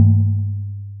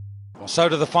So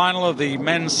to the final of the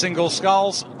men's single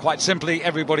sculls. Quite simply,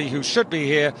 everybody who should be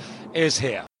here is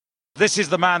here. This is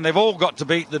the man they've all got to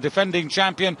beat, the defending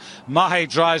champion, Mahé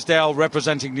Drysdale,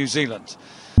 representing New Zealand.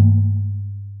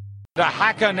 The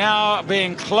Haka now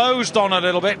being closed on a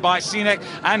little bit by Sinek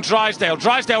and Drysdale.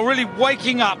 Drysdale really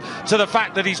waking up to the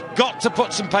fact that he's got to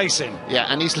put some pace in. Yeah,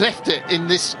 and he's left it in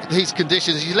these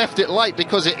conditions. He's left it late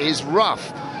because it is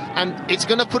rough. And it's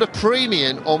going to put a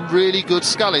premium on really good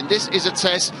sculling. This is a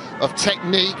test of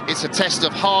technique, it's a test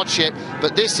of hardship,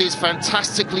 but this is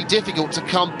fantastically difficult to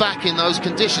come back in those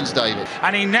conditions, David.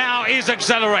 And he now is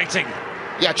accelerating.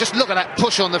 Yeah, just look at that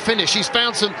push on the finish. He's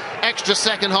found some extra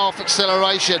second half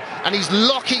acceleration and he's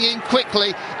locking in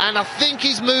quickly, and I think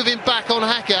he's moving back on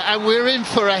Haka, and we're in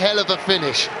for a hell of a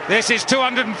finish. This is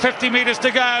 250 metres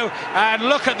to go, and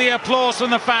look at the applause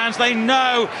from the fans. They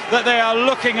know that they are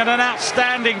looking at an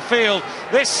outstanding field.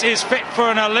 This is fit for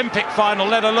an Olympic final,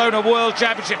 let alone a World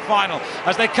Championship final.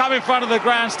 As they come in front of the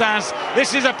grandstands,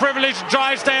 this is a privilege.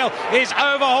 Drysdale is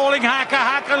overhauling Haka.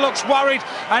 Haka looks worried,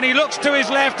 and he looks to his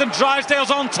left, and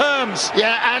Drysdale's on terms.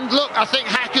 Yeah, and look, I think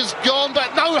Haka's gone,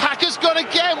 but no, Haka's gone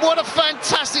again. What a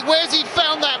fantastic, where's he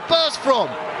found that burst from?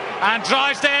 And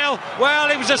Drysdale,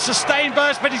 well, it was a sustained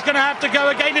burst, but he's going to have to go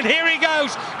again, and here he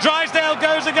goes. Drysdale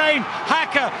goes again.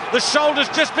 Haka, the shoulders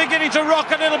just beginning to rock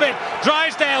a little bit.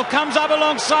 Drysdale comes up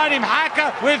alongside him.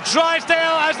 Haka with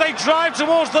Drysdale as they drive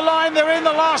towards the line. They're in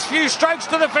the last few strokes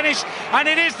to the finish, and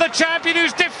it is the champion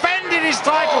who's defended his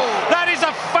title. That is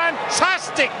a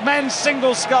fantastic men's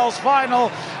single sculls final,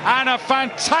 and a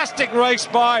fantastic race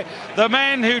by the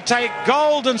men who take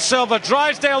gold and silver.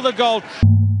 Drysdale the gold.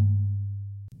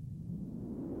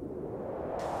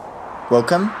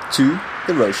 Welcome to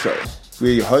The Row Show.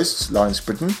 We're your hosts, Lawrence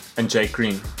Britton and Jake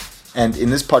Green. And in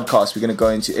this podcast, we're going to go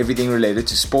into everything related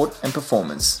to sport and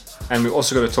performance. And we're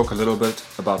also going to talk a little bit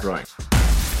about rowing.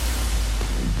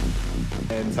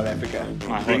 In South Africa.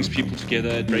 It brings people together,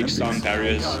 it breaks down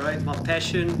barriers. Yeah, right. My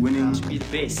passion, winning, to be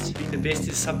the best. Being the best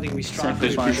is something we strive for.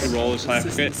 There's crucial role in South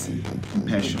Africa.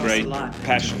 Compassion. Great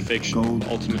passion, affection, Gold.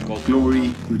 ultimate goal.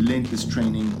 Glory, relentless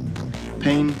training,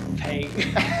 pain.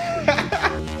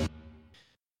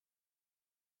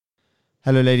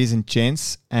 Hello, ladies and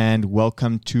gents, and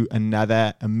welcome to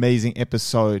another amazing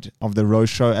episode of The Row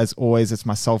Show. As always, it's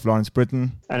myself, Lawrence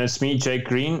Britton. And it's me, Jake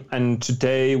Green. And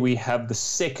today we have the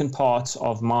second part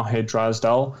of Mahé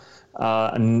Drysdale.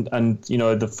 And you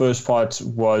know, the first part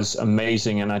was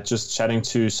amazing. And I just chatting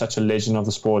to such a legend of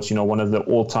the sport, you know, one of the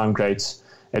all-time greats.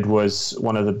 It was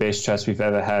one of the best chats we've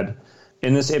ever had.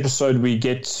 In this episode, we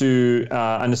get to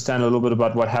understand a little bit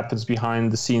about what happens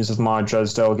behind the scenes of Mahé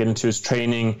Drysdale, get into his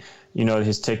training, you know,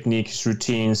 his technique, his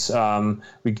routines.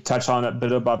 We touch on a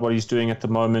bit about what he's doing at the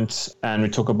moment, and we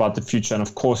talk about the future, and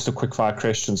of course the quickfire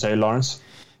questions. Hey, Lawrence?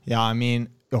 Yeah, I mean,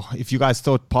 if you guys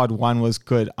thought part 1 was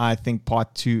good, I think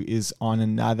part 2 is on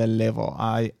another level.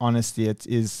 It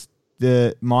is.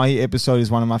 The Mahé episode is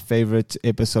one of my favorite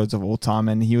episodes of all time,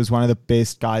 and he was one of the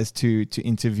best guys to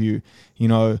interview. You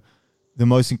know, the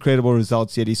most incredible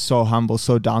results, yet he's so humble,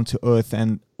 so down to earth,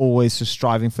 and always just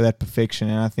striving for that perfection.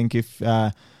 And I think if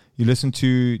you listen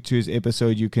to his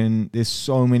episode, there's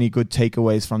so many good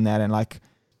takeaways from that. And like,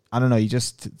 I don't know,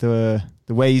 the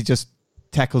way he just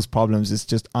tackles problems is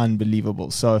just unbelievable.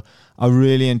 So I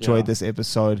really enjoyed this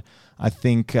episode. I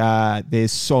think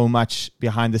there's so much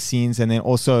behind the scenes, and then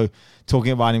also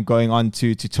talking about him going on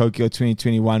to Tokyo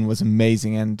 2021 was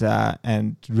amazing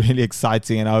and really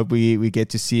exciting. And I hope we get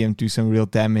to see him do some real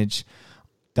damage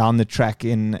down the track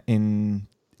in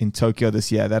Tokyo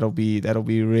this year. That'll be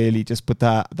really just put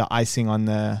the icing on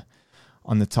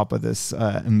the top of this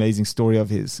amazing story of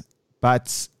his.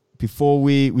 But before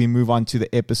we move on to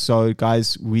the episode,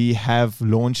 guys, we have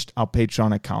launched our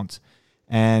Patreon account.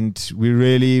 And we're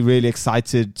really, really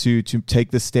excited to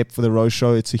take this step for the Row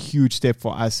Show. It's a huge step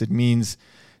for us. It means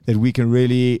that we can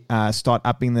really start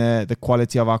upping the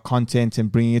quality of our content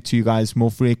and bringing it to you guys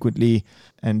more frequently,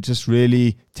 and just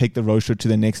really take the Row Show to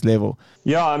the next level.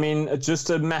 Yeah, I mean, just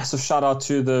a massive shout out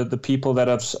to the people that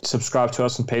have subscribed to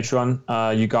us on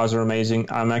Patreon. You guys are amazing.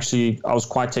 I was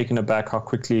quite taken aback how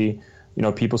quickly, you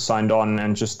know, people signed on,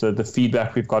 and just the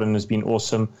feedback we've gotten has been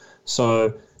awesome.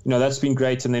 So, you know, that's been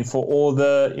great. And then for all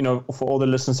the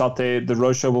listeners out there, the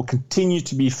Row Show will continue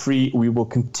to be free. We will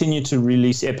continue to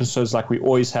release episodes like we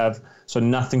always have. So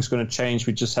nothing's going to change.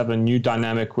 We just have a new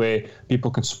dynamic where people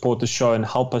can support the show and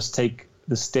help us take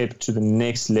the step to the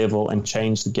next level and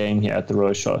change the game here at the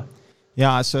Row Show.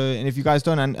 Yeah, so and if you guys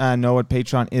don't know what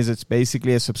Patreon is, it's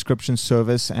basically a subscription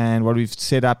service, and what we've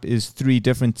set up is 3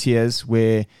 different tiers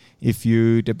where if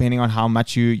you, depending on how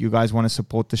much you guys want to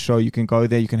support the show, you can go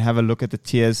there, you can have a look at the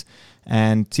tiers,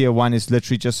 and tier 1 is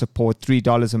literally just support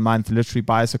 $3 a month, literally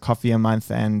buy us a coffee a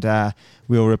month, and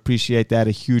we'll appreciate that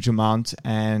a huge amount,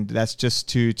 and that's just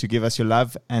to give us your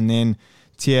love. And then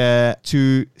tier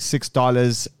 2,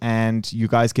 $6, and you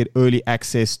guys get early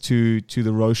access to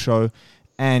the Row Show,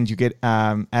 and you get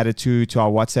added to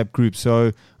our WhatsApp group.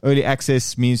 So early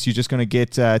access means you're just going to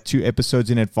get 2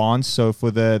 episodes in advance. So for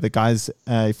the guys,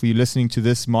 if you're listening to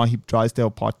this, Mahé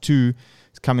Drysdale Part 2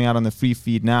 is coming out on the free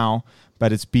feed now,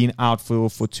 but it's been out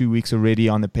for 2 weeks already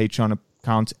on the Patreon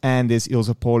account, and there's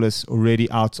Ilse Paulus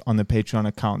already out on the Patreon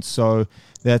account. So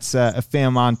that's a fair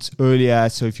amount earlier.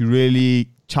 So if you're really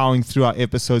chowing through our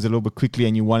episodes a little bit quickly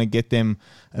and you want to get them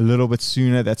a little bit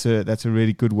sooner, that's a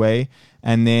really good way.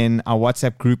 And then our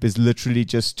WhatsApp group is literally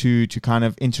just to kind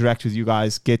of interact with you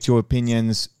guys, get your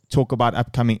opinions, talk about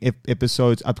upcoming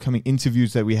episodes, upcoming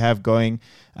interviews that we have going,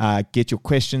 get your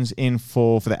questions in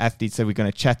for the athletes that we're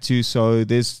going to chat to. So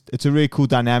it's a really cool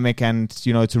dynamic, and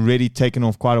it's already taken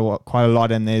off quite a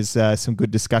lot, and there's some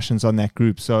good discussions on that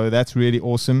group. So that's really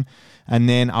awesome. And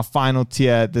then our final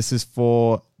tier, this is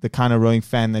for the kind of rowing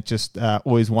fan that just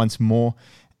always wants more,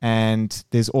 and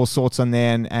there's all sorts on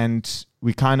there, and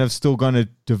we kind of still going to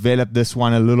develop this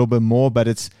one a little bit more, but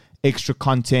it's extra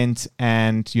content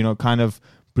and kind of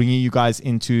bringing you guys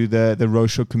into the Row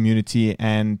Show community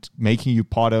and making you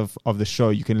part of the show.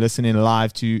 You can listen in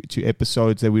live to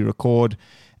episodes that we record,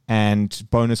 and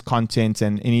bonus content,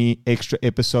 and any extra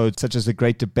episodes such as a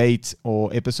great debate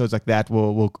or episodes like that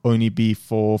will only be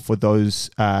for those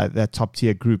that top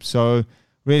tier group. So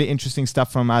really interesting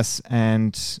stuff from us,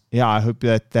 and yeah, I hope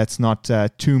that's not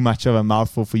too much of a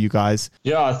mouthful for you guys.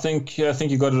 Yeah, I think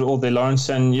you got it all there, Lawrence.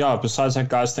 And yeah, besides that,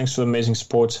 guys, thanks for the amazing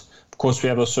support. Of course, we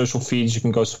have our social feeds. You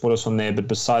can go support us on there. But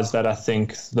besides that, I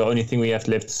think the only thing we have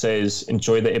left to say is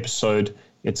enjoy the episode.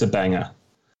 It's a banger.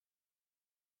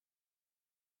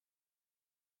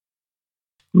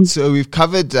 So we've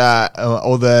covered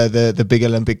all the big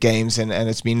Olympic games, and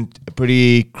it's been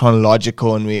pretty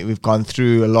chronological, and we've gone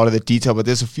through a lot of the detail, but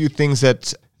there's a few things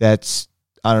that's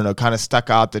I don't know, kind of stuck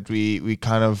out that we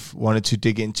kind of wanted to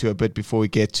dig into a bit before we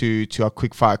get to our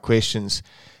quick fire questions.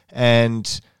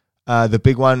 And the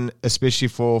big one, especially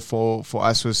for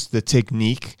us, was the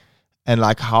technique, and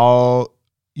like how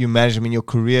you manage. I mean, your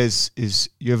career is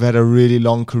you've had a really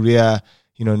long career.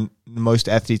 Most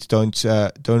athletes don't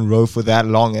row for that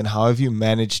long, and how have you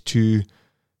managed to,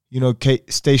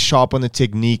 stay sharp on the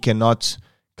technique and not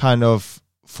kind of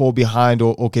fall behind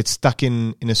or get stuck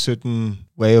in a certain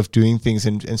way of doing things,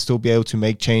 and still be able to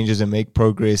make changes and make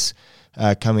progress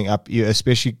coming up,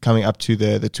 especially coming up to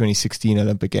the 2016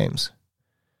 Olympic Games?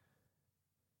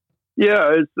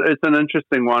 Yeah, it's an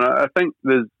interesting one. I think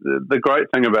the great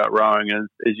thing about rowing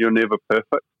is you're never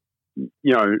perfect.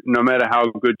 No matter how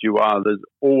good you are, there's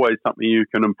always something you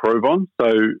can improve on.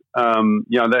 So,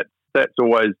 that's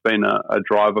always been a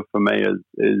driver for me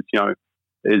is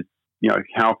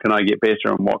how can I get better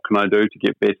and what can I do to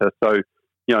get better? So,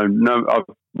 I've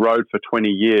rowed for 20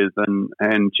 years and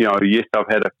yes, I've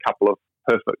had a couple of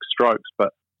perfect strokes,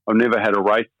 but I've never had a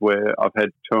race where I've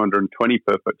had 220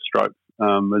 perfect strokes.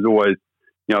 There's always,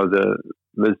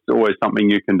 there's always something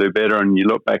you can do better, and you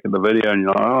look back at the video and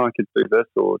you're like, oh, I could do this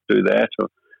or do that. So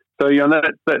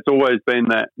that's always been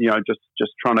that,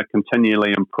 just trying to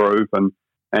continually improve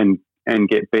and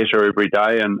get better every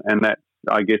day, and that's,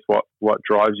 I guess, what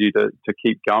drives you to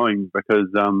keep going, because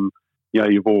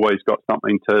you've always got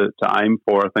something to aim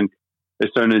for. I think as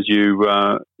soon as you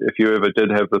if you ever did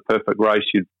have the perfect race,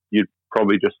 you'd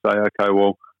probably just say, okay,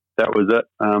 well, that was it.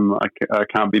 I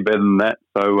can't be better than that.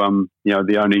 So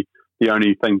the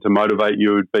only thing to motivate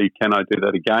you would be, can I do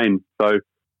that again? So,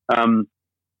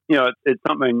 it's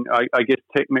something, I guess,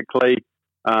 technically,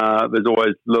 there's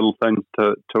always little things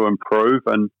to improve.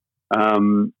 And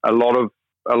a lot of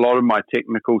my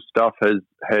technical stuff has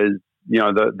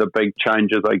the big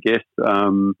changes, I guess.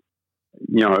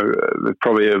 There's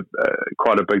probably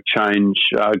quite a big change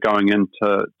going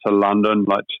into London,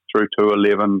 like through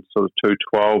 211, sort of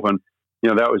 212. And,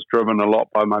 that was driven a lot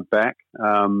by my back.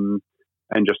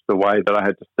 And just the way that I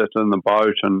had to sit in the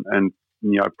boat, and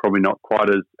probably not quite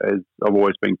as I've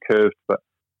always been curved, but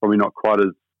probably not quite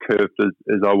as curved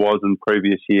as I was in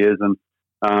previous years. And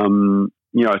so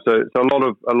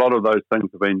a lot of those things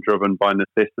have been driven by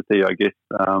necessity, I guess,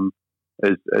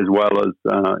 as well as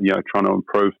trying to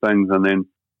improve things. And then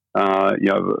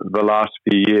the last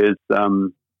few years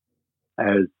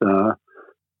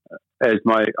as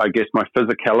my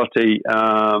physicality,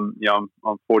 I'm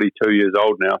 42 years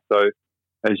old now, so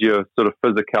as your sort of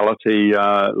physicality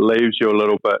leaves you a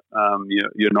little bit,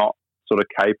 you're not sort of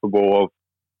capable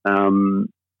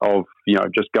of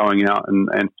just going out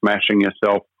and smashing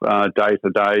yourself day to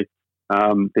day.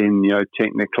 Then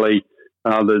technically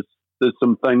there's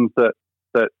some things that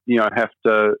you have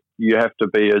to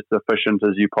be as efficient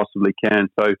as you possibly can.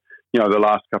 So the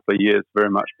last couple of years very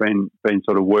much been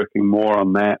sort of working more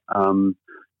on that.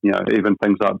 Even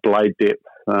things like blade depth.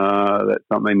 That's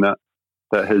something that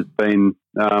has been,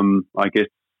 I guess,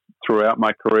 throughout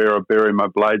my career. I bury my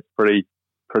blades pretty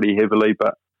heavily,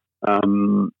 but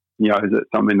is it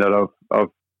something that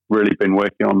I've really been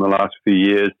working on the last few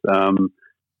years.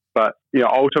 But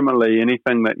ultimately,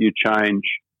 anything that you change,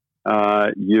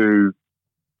 you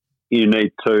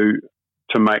need to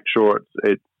make sure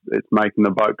it's making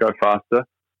the boat go faster.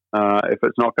 If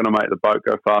it's not going to make the boat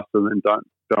go faster, then don't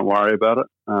worry about it.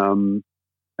 And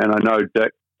I know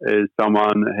Dick is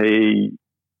someone,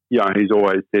 he's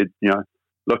always said,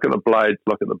 look at the blades,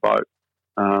 look at the boat.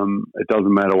 It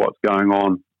doesn't matter what's going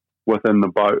on within the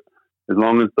boat, as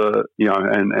long as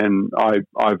and I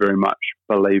very much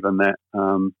believe in that.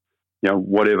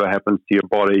 Whatever happens to your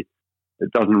body,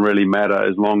 it doesn't really matter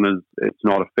as long as it's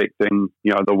not affecting,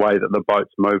 the way that the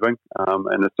boat's moving.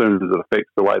 And as soon as it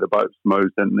affects the way the boat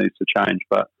moves, then it needs to change.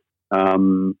 But,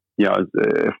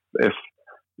 if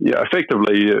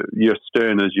effectively your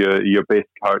stern is your best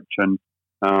coach, and,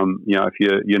 if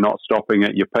you're not stopping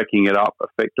it, you're picking it up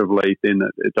effectively, then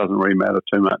it doesn't really matter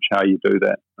too much how you do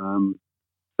that.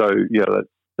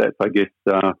 That's I guess,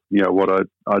 what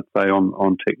I'd say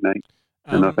on technique.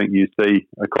 And I think you see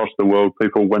across the world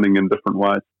people winning in different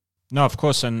ways. No, of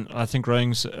course, and I think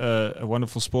rowing's a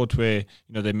wonderful sport where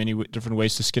there are many different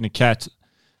ways to skin a cat.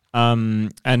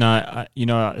 And I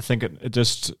think it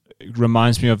just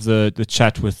reminds me of the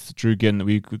chat with Drew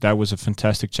Ginn. That was a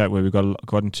fantastic chat where we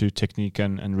got into technique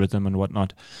and rhythm and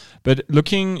whatnot. But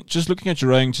looking at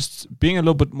your rowing, just being a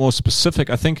little bit more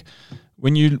specific, I think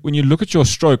when you look at your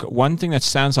stroke, one thing that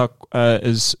stands out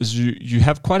is you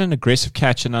have quite an aggressive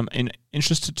catch, and I'm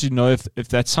interested to know if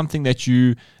that's something that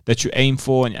you aim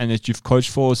for and that you've coached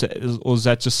for, or is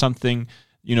that just something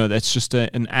that's just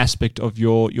an aspect of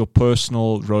your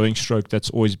personal rowing stroke that's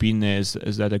always been there?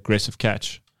 Is that aggressive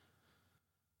catch?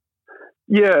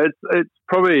 Yeah, it's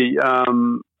probably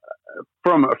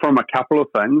from a couple of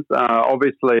things.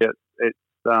 Obviously, it's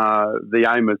the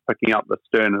aim is picking up the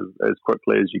stern as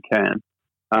quickly as you can.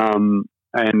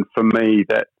 And for me,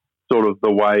 that's sort of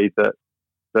the way that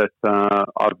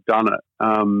I've done it.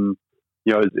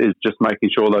 Is just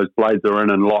making sure those blades are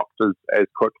in and locked as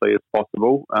quickly as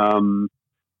possible.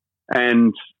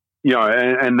 And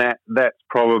that's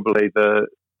probably the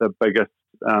biggest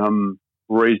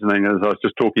reasoning, as I was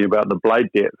just talking about the blade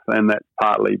depth, and that's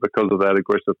partly because of that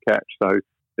aggressive catch. So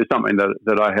it's something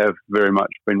that I have very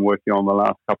much been working on the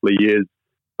last couple of years,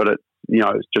 but it's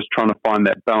just trying to find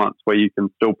that balance where you can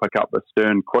still pick up the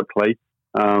stern quickly,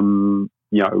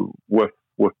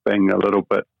 with being a little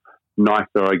bit nicer,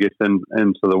 I guess,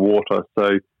 into the water.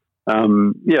 So,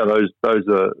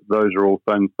 those are all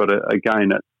things. But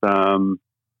again,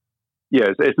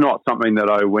 it's not something that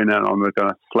I went in, I'm going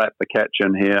to slap the catch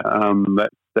in here.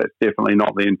 That's definitely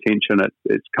not the intention.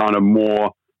 It's kind of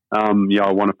more, I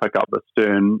want to pick up the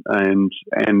stern, and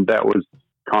that was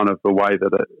kind of the way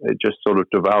that it just sort of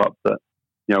developed, that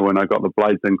when I got the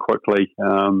blades in quickly,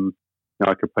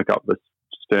 I could pick up the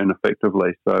stern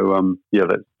effectively. So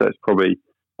that's probably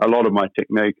a lot of my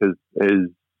technique is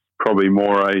probably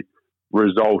more a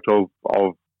result of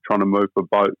trying to move the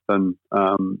boat than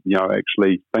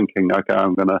actually thinking, okay,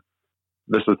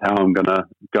 this is how I'm gonna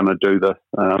do this.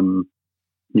 I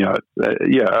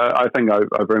think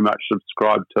I very much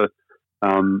subscribe to,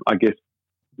 I guess,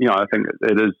 I think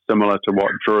it is similar to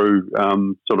what Drew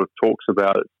sort of talks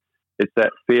about. It's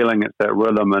that feeling, it's that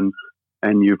rhythm,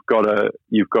 and you've got to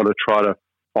try to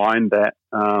find that,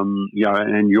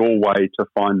 and your way to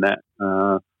find that.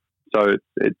 So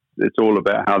it's all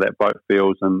about how that boat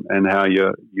feels and how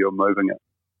you're moving it.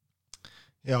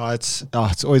 Yeah, it's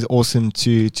always awesome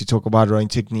to talk about rowing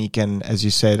technique, and as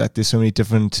you say, like there's so many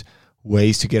different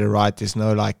ways to get it right. There's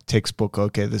no like textbook,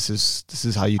 okay, this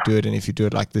is how you do it, and if you do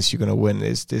it like this, you're gonna win.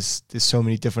 There's so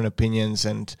many different opinions,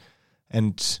 and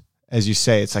as you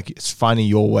say, it's like it's finding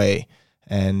your way,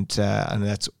 and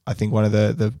that's, I think, one of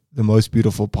the most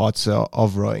beautiful parts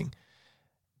of rowing.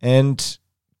 And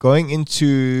going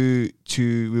into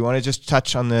we want to just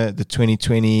touch on the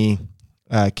 2020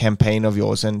 campaign of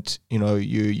yours, and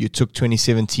you took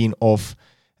 2017 off,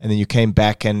 and then you came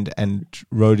back and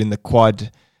rode in the quad.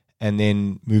 and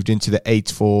then moved into the 8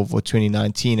 for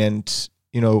 2019. And,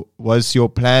 was your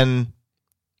plan,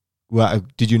 well,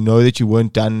 did you know that you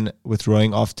weren't done with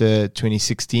rowing after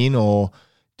 2016, or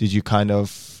did you kind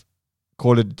of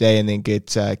call it a day and then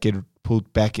get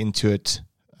pulled back into it?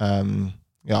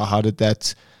 How did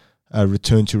that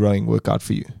return to rowing work out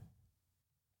for you?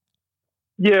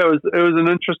 Yeah, it was an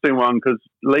interesting one, because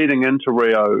leading into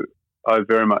Rio, I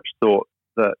very much thought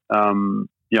that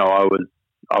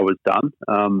I was done.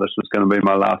 This was going to be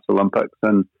my last Olympics,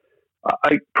 and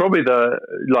I probably that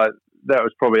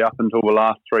was probably up until the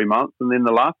last 3 months, and then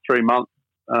the last 3 months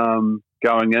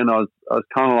going in, I was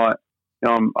kind of like,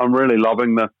 I'm really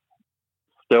loving this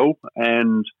still,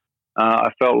 and I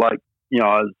felt like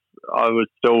I was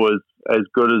still as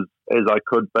good as I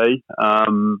could be.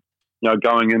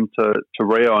 Going into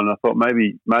Rio, and I thought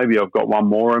maybe I've got one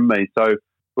more in me. So it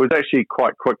was actually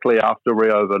quite quickly after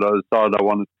Rio that I decided I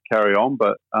wanted to carry on,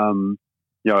 but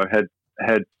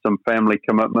had some family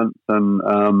commitments, and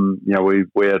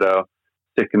we had our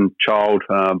second child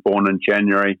born in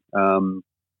January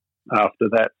after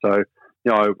that. So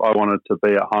I wanted to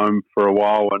be at home for a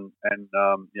while and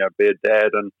be a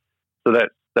dad, and so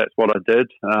that's what I did.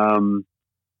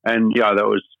 And that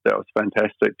was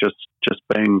fantastic. Just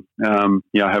being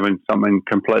having something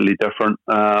completely different.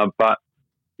 But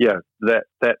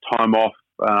that time off.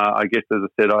 I guess, as I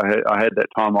said, I had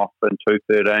that time off in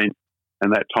 2013,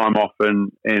 and that time off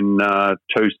in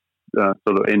sort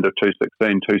of end of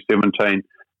 2016, 2017.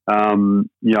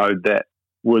 That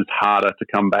was harder to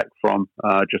come back from,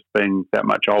 just being that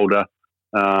much older.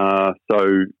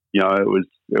 So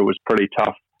it was pretty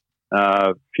tough.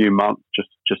 Few months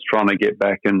just trying to get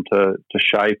back into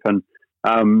shape, and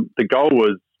the goal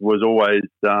was always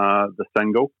the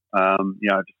single,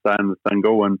 to stay in the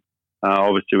single, and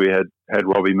obviously we had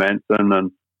Robbie Manson,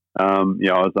 and I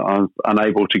was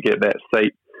unable to get that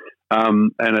seat,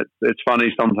 and it's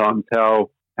funny sometimes how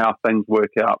things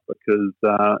work out, because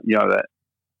that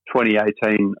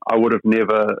 2018 I would have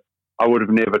never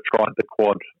tried the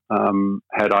quad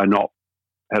had I not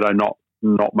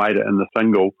made it in the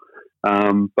single.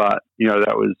 But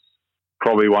that was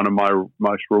probably one of my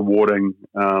most rewarding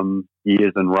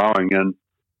years in rowing, and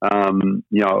I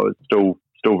was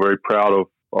still very proud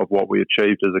of what we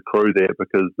achieved as a crew there,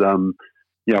 because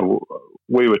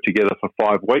we were together for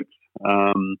 5 weeks,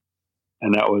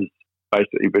 and that was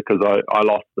basically because I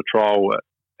lost the trial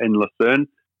in Lucerne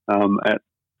at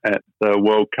the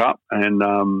World Cup, and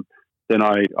then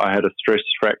I had a stress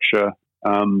fracture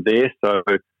there, so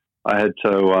I had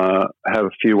to have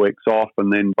a few weeks off,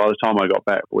 and then by the time I got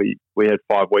back, we had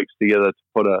 5 weeks together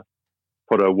to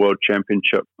put a world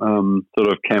championship sort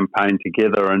of campaign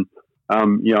together, and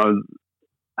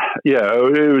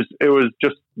it was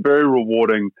just very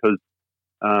rewarding because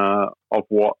of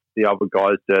what the other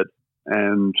guys did,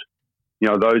 and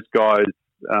those guys,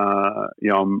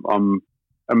 I'm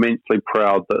immensely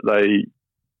proud that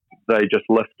they just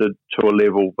lifted to a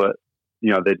level that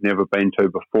they'd never been to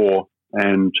before.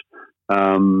 And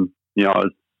I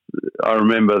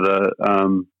remember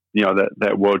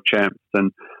that world champs,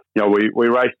 and we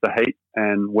raced the heat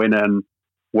and went in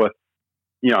with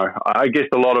I guess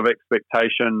a lot of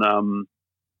expectation, and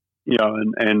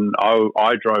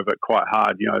I drove it quite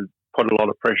hard, put a lot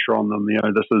of pressure on them.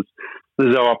 This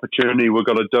is our opportunity, we've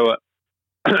got to do it.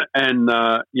 And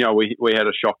we had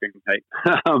a shocking heat.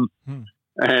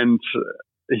 And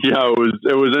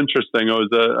it was interesting. It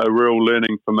was a real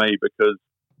learning for me, because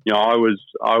I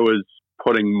was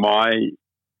putting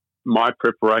my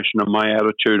preparation and my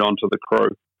attitude onto the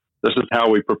crew. This is how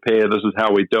we prepare. This is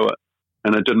how we do it,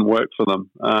 and it didn't work for them.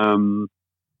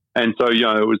 And so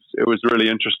it was really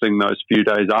interesting those few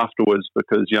days afterwards,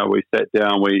 because we sat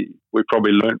down. We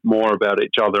probably learnt more about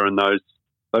each other in those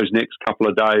next couple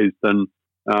of days than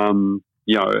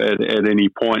at any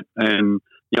point. And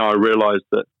I realised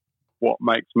that what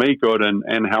makes me good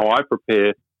and how I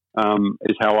prepare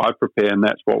is how I prepare, and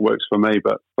that's what works for me.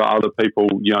 But for other people,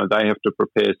 they have to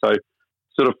prepare. So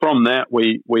sort of from that,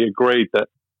 we agreed that,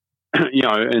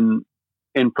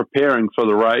 in preparing for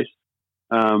the race,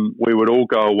 we would all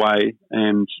go away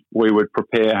and we would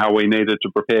prepare how we needed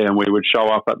to prepare, and we would show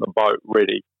up at the boat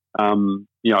ready,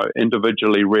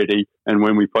 individually ready. And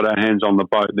when we put our hands on the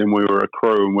boat, then we were a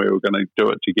crew and we were going to do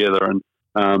it together. And,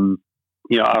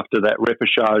 after that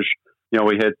repechage,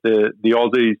 we had the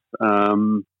Aussies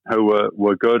who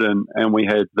were good, and we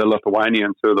had the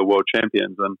Lithuanians who are the world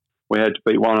champions, and we had to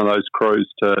beat one of those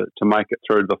crews to make it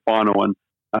through to the final. And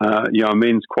a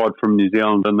men's quad from New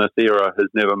Zealand in this era has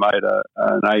never made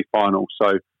an A final, so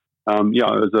it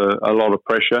was a lot of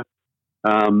pressure,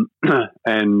 and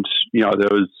there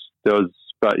was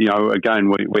but again,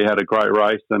 we had a great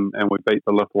race and we beat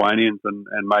the Lithuanians and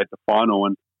made the final.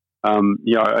 And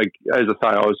as I say,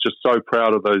 I was just so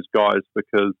proud of those guys,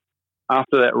 because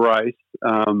after that race,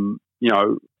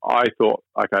 I thought,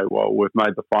 okay, well, we've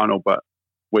made the final, but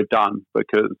we're done,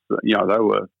 because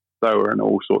they were in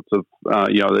all sorts of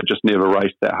they just never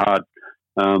raced that hard,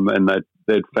 and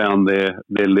they'd found their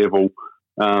level.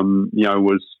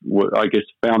 Was I guess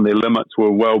found their limits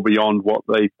were well beyond what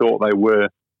they thought they were.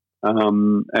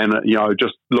 And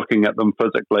just looking at them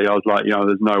physically, I was like,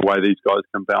 there's no way these guys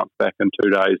can bounce back in 2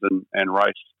 days and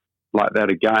race like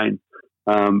that again.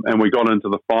 And we got into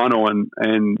the final, and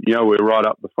we're right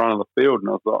up the front of the field, and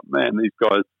I was like, man, these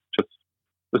guys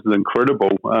this is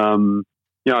incredible. And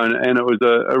it was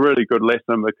a really good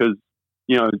lesson, because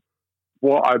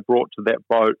what I brought to that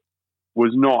boat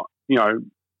was not,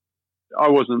 I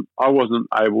wasn't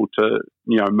able to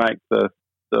make the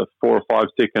 4 or 5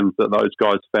 seconds that those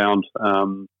guys found.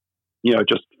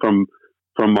 Just from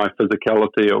my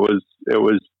physicality, it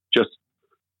was just,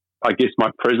 I guess,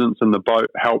 my presence in the boat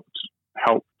helped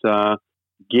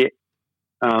get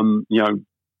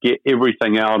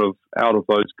everything out of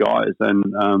those guys, and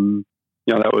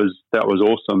that was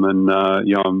awesome. And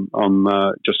I'm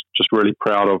just really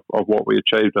proud of what we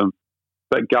achieved. And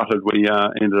a bit gutted we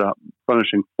ended up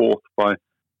finishing 4th by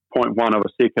 0.1 of a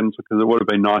second, because it would have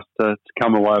been nice to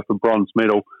come away with a bronze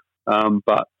medal.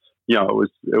 But it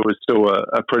was still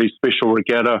a pretty special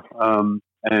regatta,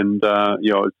 and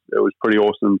it was pretty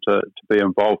awesome to be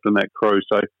involved in that crew.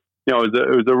 So it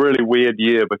was a really weird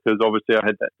year, because obviously I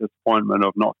had that disappointment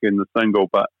of not getting the single,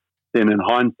 but then in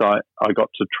hindsight I got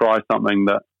to try something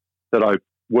that I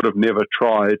would have never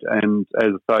tried, and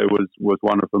as I say, was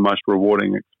one of the most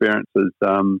rewarding experiences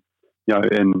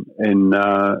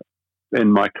in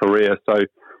my career. So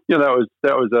that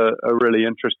was a really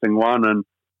interesting one, and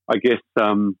I guess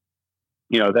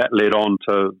that led on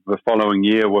to the following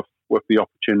year with the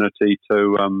opportunity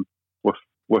to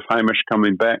with Hamish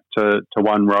coming back to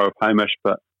 1 row of Hamish,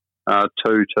 but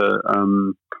 2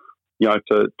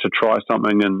 to try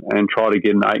something and try to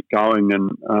get an 8 going.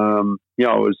 And it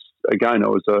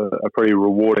was a pretty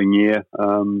rewarding year.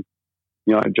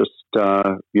 We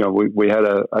had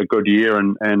a good year,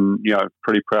 and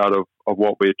pretty proud of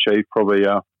what we achieved. Probably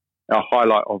our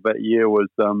highlight of that year was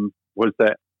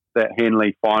that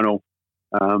Henley final.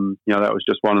 That was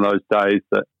just one of those days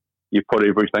that you put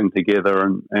everything together,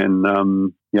 and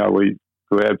we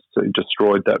absolutely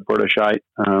destroyed that British 8,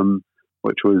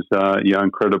 which was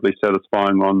incredibly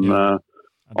satisfying on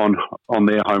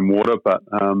their home water. But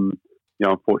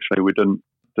unfortunately, we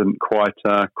didn't quite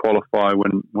qualify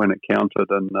when it counted,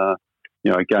 and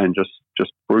again,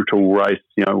 just brutal race,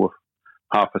 with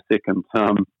half a second,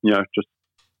 just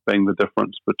being the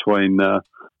difference between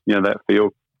that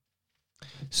field.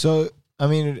 So I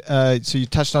mean, so you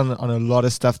touched on a lot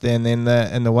of stuff there, and then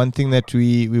the one thing that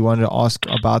we wanted to ask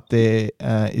about there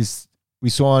is, we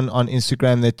saw on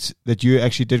Instagram that you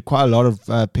actually did quite a lot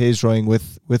of pairs rowing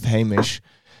with Hamish,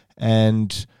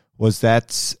 and was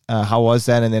that how was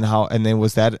that, and then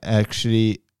was that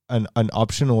actually an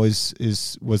option, or was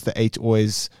the 8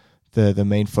 always the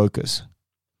main focus?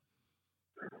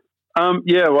 Well,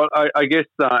 I guess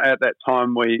at that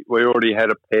time we already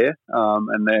had a pair,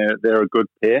 and they're a good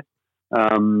pair.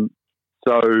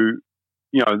 So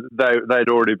they'd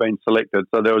already been selected,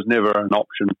 so there was never an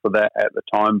option for that at the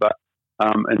time. But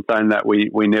in saying that, we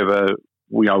were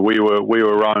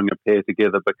rowing a pair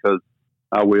together because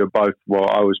we were both. Well,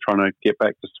 I was trying to get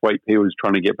back to sweep, he was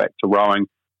trying to get back to rowing,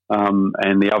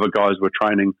 and the other guys were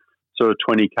training sort of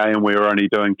 20k, and we were only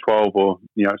doing 12 or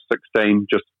 16,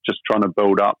 just trying to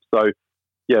build up. So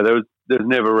there's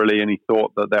never really any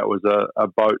thought that was a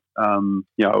boat.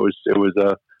 It was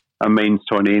a means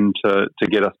to an end to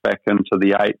get us back into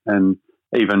the 8, and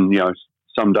even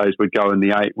some days we'd go in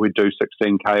the 8, we'd do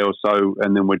 16k or so,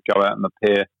 and then we'd go out in the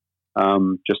pair,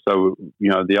 just so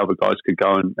the other guys could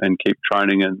go and keep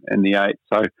training in the 8.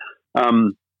 So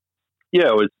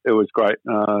it was great.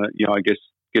 I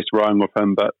guess rowing with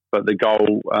him, but the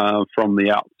goal from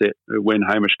the outset when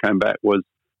Hamish came back was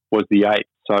the 8.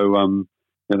 So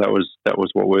that was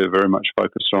what we were very much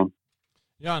focused on.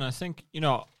 Yeah, and I think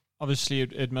obviously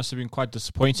it must have been quite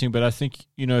disappointing, but I think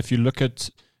if you look at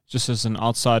just as an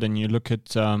outsider and you look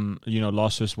at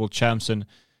last year's world champs, and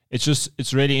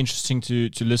it's really interesting to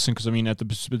listen, because I mean at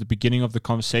the beginning of the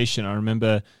conversation I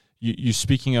remember you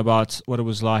speaking about what it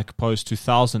was like post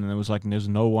 2000, and it was like there's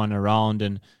no one around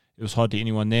and it was hardly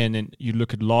anyone there. And then you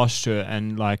look at last year,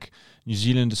 and like New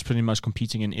Zealand is pretty much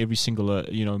competing in every single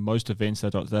most events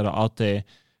that are out there,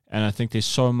 and I think there's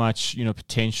so much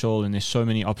potential, and there's so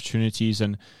many opportunities,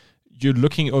 and you're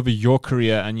looking over your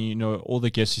career and all the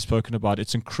guests you've spoken about.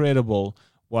 It's incredible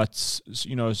what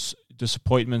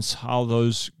disappointments, how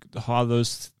those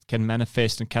can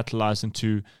manifest and catalyze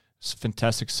into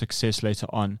fantastic success later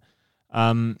on.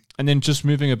 And then just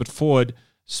moving a bit forward,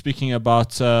 speaking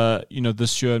about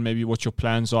this year and maybe what your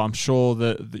plans are. I'm sure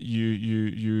that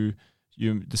you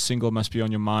the single must be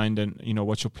on your mind, and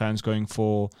what your plans going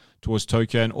towards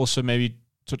Tokyo, and also maybe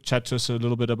to chat to us a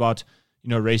little bit about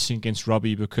racing against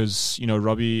Robbie, because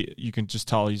Robbie, you can just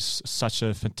tell he's such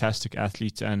a fantastic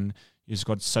athlete and he's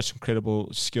got such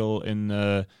incredible skill in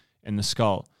the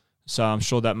scull. So I'm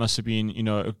sure that must have been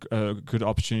a good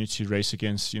opportunity to race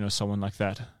against someone like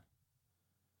that.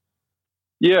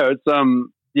 Yeah, it's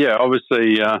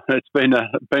obviously it's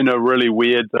been a really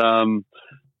weird 12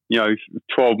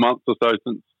 months or so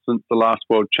since the last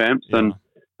World Champs, and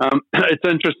it's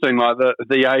interesting, like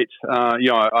the 8. I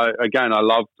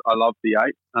love the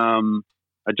 8.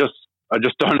 I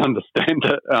just don't understand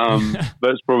it.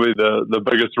 That's probably the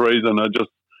biggest reason.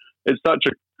 It's such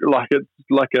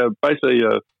basically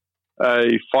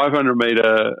a 500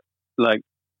 meter, like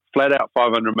flat out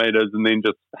 500 meters, and then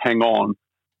just hang on.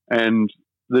 And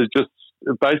there's just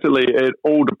basically it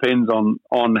all depends on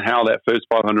how that first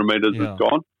 500 meters has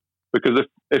gone. Because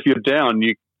if you're down,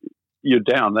 you're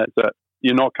down. That's it.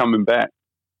 You're not coming back.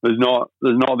 There's not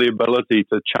the ability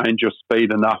to change your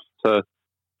speed enough to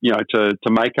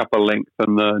make up a length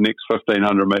in the next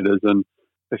 1500 meters. And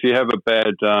if you have a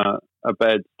bad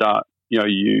start,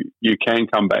 you can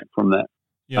come back from that.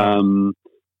 Yeah.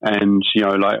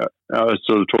 Like I was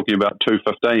sort of talking about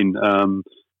 2:15.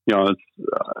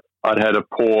 I'd had a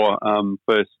poor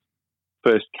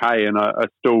first K, and I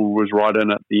still was right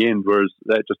in at the end, whereas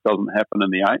that just doesn't happen in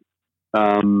the 8.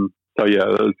 So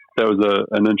that was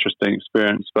an interesting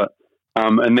experience. But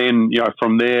and then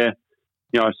from there,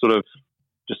 I sort of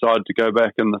decided to go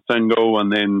back in the single,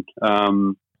 and then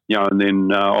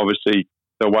obviously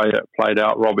the way it played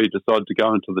out, Robbie decided to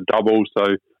go into the double.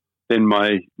 So then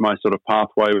my sort of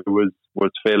pathway was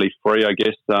fairly free, I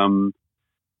guess.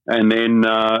 And then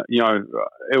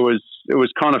it was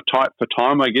kind of tight for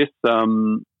time, I guess.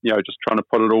 Just trying to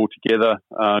put it all together,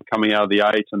 coming out of the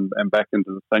 8 and back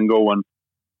into the single, and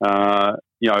I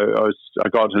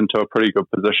got into a pretty good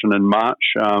position in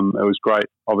March. It was great,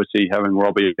 obviously, having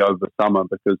Robbie over the summer,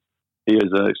 because he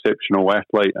is an exceptional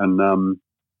athlete, and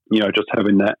just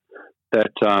having that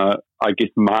I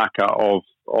guess marker of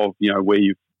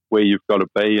where you've got to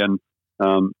be, and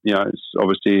it's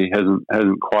obviously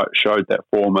hasn't quite showed that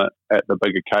form at the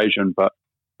big occasion, but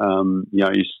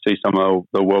you see some of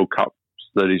the World Cups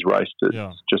that he's raced.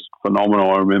 It's just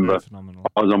phenomenal. I remember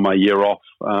I was on my year off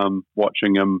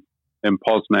watching him in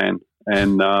Poznan,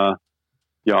 and I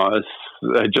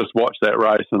just watched that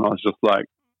race, and I was just like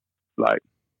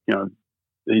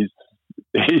he's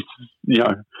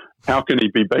how can he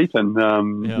be beaten?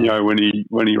 When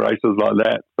he races like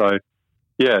that. So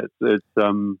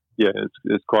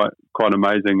it's quite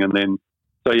amazing. And then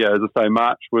as I say,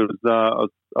 March was I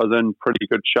was in pretty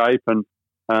good shape, and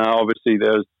obviously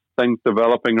there's things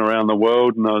developing around the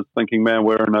world, and I was thinking, man,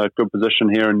 we're in a good position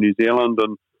here in New Zealand,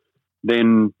 and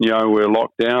then we're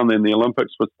locked down, then the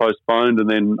Olympics was postponed, and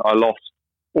then I lost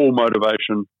all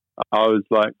motivation. I was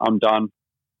like, I'm done.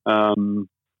 I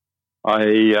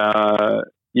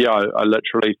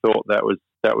literally thought that was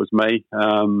me.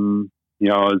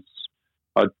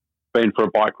 I'd been for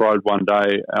a bike ride one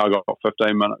day, and I got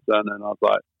 15 minutes in, and I was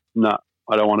like, nah,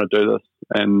 I don't want to do this.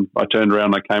 And I turned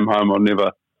around, I came home.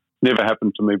 Never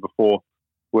happened to me before,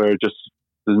 where there's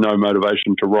no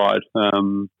motivation to ride.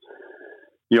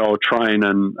 Or train,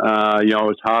 and it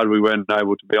was hard. We weren't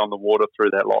able to be on the water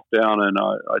through that lockdown, and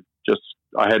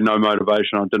I had no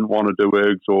motivation. I didn't want to do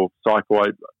ergs or cycle.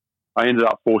 I ended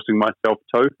up forcing myself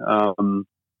to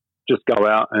just go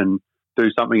out and do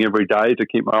something every day to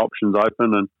keep my options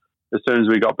open. And as soon as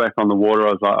we got back on the water,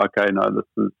 I was like, okay, no, this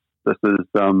is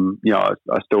I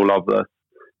still love this.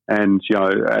 And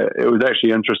it was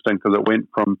actually interesting, because it went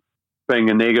from being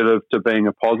a negative to being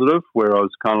a positive, where I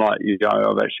was kind of like,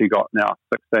 I've actually got now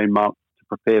 16 months to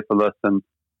prepare for this, and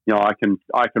I can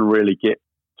really get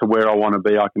to where I want to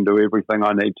be. I can do everything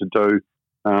I need to do.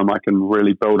 I can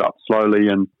really build up slowly,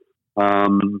 and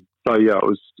it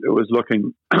was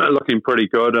looking pretty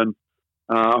good. And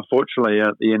unfortunately,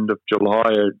 at the end of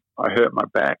July, I hurt my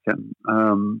back, and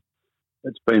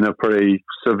it's been a pretty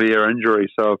severe injury.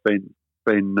 So I've been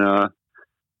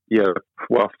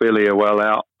fairly well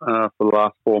out for the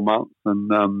last 4 months,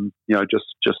 and just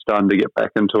starting to get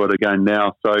back into it again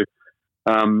now. So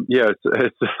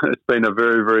it's been a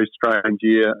very, very strange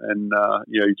year, and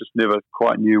you just never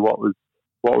quite knew what was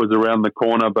around the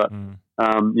corner. But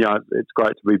it's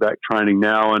great to be back training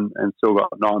now and still got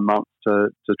 9 months to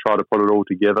try to put it all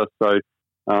together. So,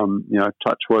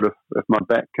 touch wood if my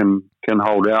back can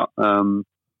hold out, I'll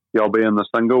be in the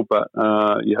single. But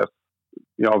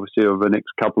obviously over the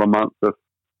next couple of months, if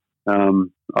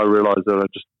I realise that I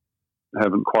just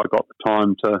haven't quite got the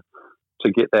time to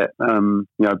get that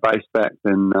base back,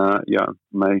 then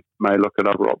may look at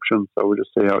other options. So we'll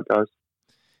just see how it goes.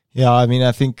 Yeah, I mean,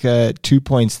 I think 2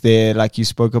 points there. Like you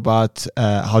spoke about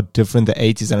how different the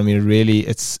 8 is, and I mean, really,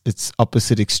 it's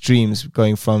opposite extremes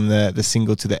going from the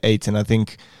single to the 8. And I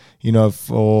think,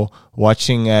 for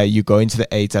watching you go into the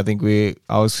 8, I think me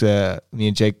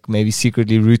and Jake maybe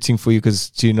secretly rooting for you because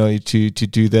to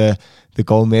do the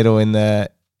gold medal in the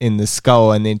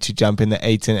skull and then to jump in the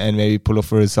 8 and maybe pull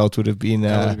off a result would have been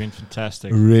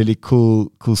fantastic. A really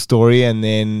cool story.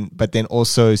 But then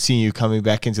also seeing you coming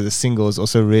back into the single is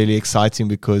also really exciting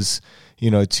because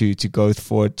to go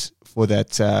for it for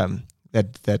that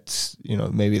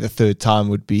maybe the third time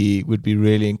would be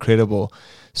really incredible.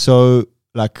 So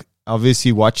like obviously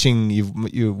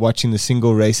you're watching the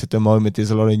single race at the moment.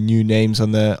 There's a lot of new names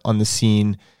on the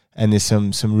scene, and there's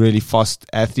some really fast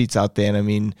athletes out there. And I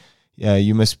mean, yeah,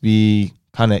 you must be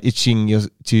kind of itching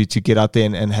to get out there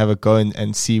and have a go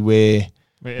and see where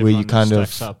you kind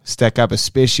of stack up,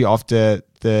 especially after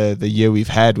the year we've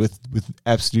had with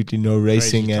absolutely no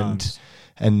racing and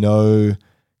no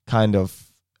kind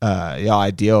of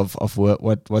idea of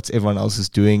what's everyone else is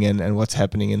doing and what's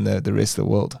happening in the rest of the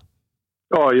world.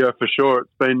 Oh yeah, for sure.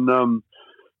 It's been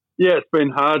it's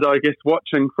been hard, I guess,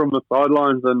 watching from the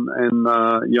sidelines and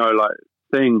like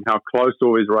seeing how close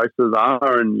all these races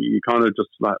are, and you kind of just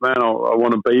like, man, I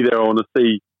want to be there. I want to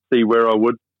see where I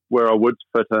would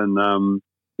fit in,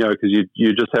 because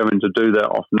you're just having to do that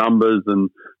off numbers and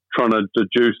trying to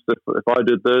deduce if I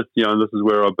did this, this is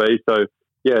where I'll be. So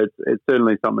yeah, it's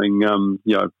certainly something,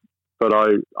 but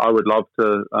I would love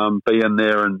to be in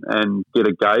there and get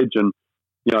a gauge. And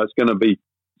it's going to be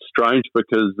strange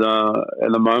because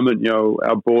at the moment,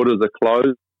 our borders are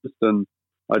closed and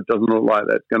it doesn't look like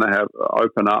that's going to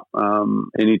open up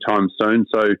anytime soon.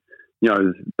 So,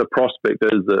 the prospect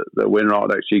is that we're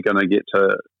not actually going to get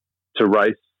to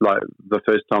race. Like the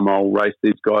first time I'll race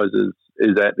these guys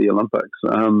is at the Olympics.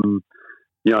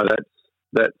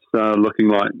 That's looking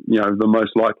like the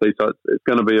most likely. So it's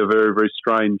going to be a very, very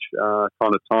strange kind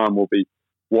of time. We'll be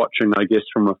watching, I guess,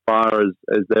 from afar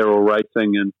as they're all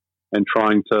racing and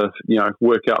trying to,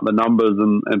 work out the numbers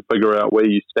and figure out where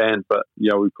you stand. But,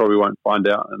 we probably won't find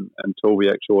out until the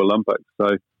actual Olympics.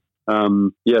 So,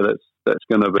 that's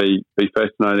going to be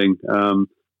fascinating.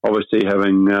 Obviously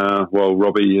having,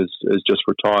 Robbie is just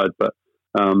retired, but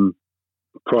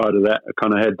prior to that, I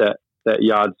kind of had that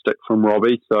yardstick from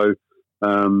Robbie. So,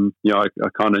 I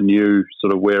kind of knew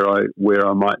sort of where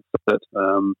I might sit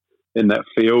in that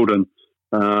field. And,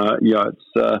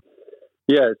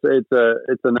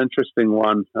 it's an interesting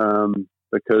one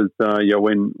because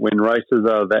when races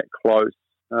are that close,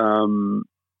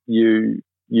 you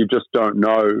just don't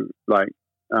know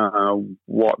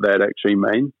what that actually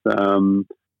means.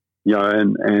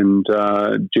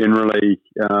 Generally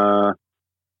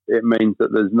it means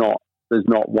that there's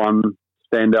not one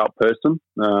standout person.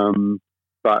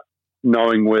 But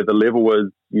knowing where the level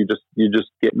is, you just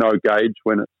get no gauge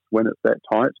when it's that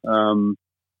tight.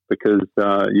 Because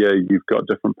you've got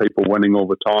different people winning all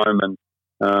the time and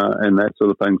that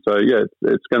sort of thing. So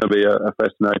it's going to be a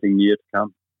fascinating year to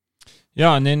come.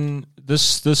 Yeah, and then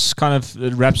this kind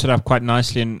of wraps it up quite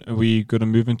nicely, and we're going to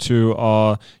move into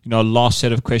our last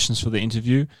set of questions for the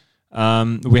interview.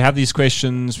 We have these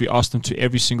questions. We ask them to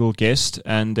every single guest,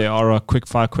 and they are our quick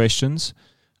fire questions.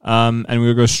 And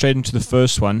we'll go straight into the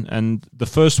first one. And the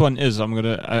first one is it's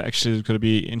going to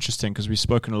be interesting because we've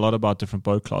spoken a lot about different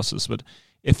boat classes, but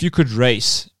if you could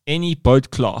race any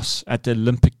boat class at the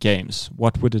Olympic Games,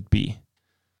 what would it be?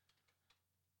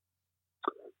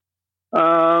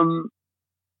 That's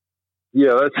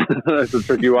a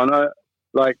tricky one.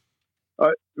 I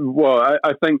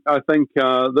think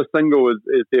the single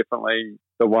is definitely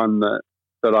the one that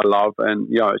I love, and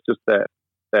it's just that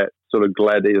sort of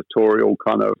gladiatorial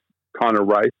kind of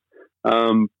race.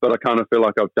 But I kind of feel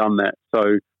like I've done that,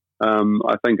 so.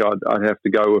 I think I'd have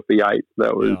to go with the 8.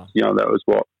 That was, that was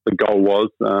what the goal was.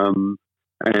 And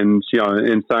in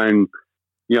saying,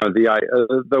 the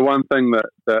 8, the one thing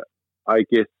that I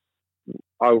guess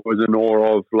I was in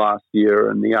awe of last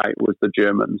year in the 8 was the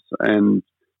Germans, and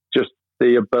just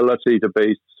the ability to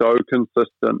be so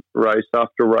consistent race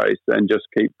after race and just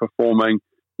keep performing.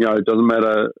 It doesn't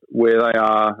matter where they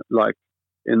are, like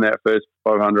in that first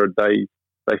 500, they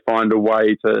find a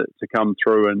way to come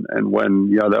through and win.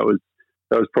 That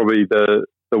was probably the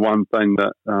one thing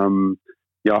that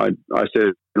I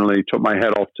certainly took my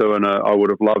hat off to, and I would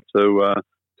have loved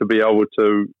to be able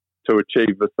to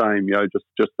achieve the same.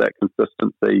 Just that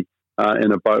consistency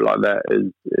in a boat like that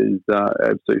is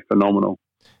absolutely phenomenal.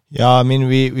 Yeah, I mean,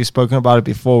 we've spoken about it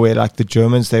before, where like the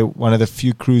Germans, they're one of the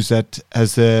few crews that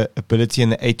has the ability in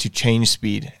the 8 to change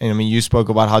speed. And I mean, you spoke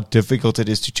about how difficult it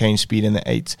is to change speed in the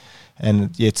 8,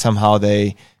 and yet somehow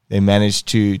they manage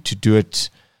to do it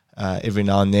every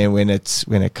now and then when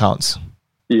it counts.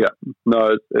 Yeah,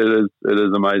 no, it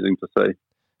is amazing to see.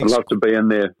 I'd love to be in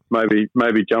there.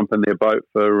 Maybe jump in their boat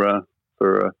for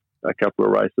a couple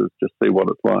of races, just see what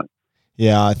it's like.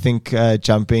 Yeah, I think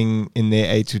jumping in their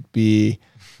 8 would be,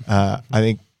 I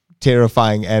think,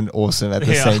 terrifying and awesome at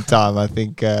the same time. I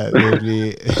think it would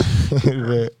be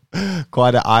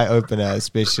quite an eye opener,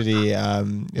 especially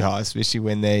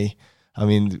when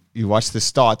you watch the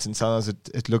starts and sometimes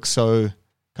it looks so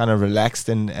kind of relaxed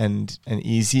and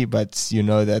easy, but you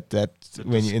know that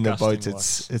when you're in the boat,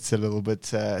 it's a little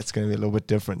bit it's going to be a little bit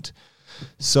different.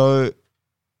 So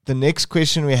the next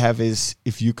question we have is,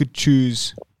 if you could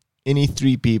choose any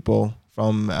 3 people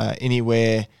from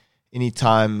anywhere,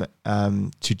 anytime,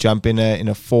 to jump in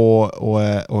a 4 or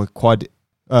a quad,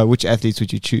 which athletes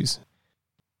would you choose?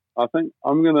 I think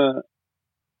I'm gonna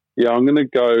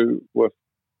go with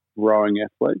rowing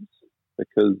athletes,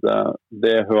 because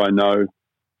they're who I know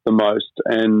the most,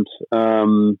 and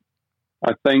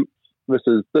I think this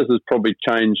has probably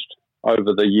changed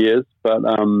over the years, but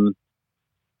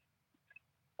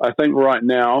I think right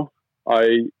now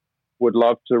I would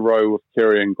love to row with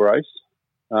Kerry and Grace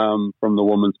from the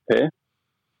women's pair.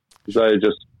 They're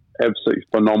just absolutely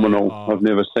phenomenal. I've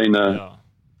never seen a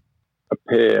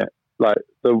pair like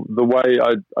the way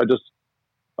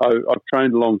I've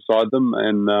trained alongside them,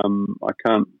 and I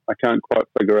can't quite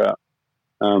figure out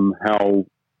how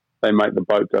they make the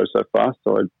boat go so fast.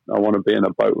 So I want to be in a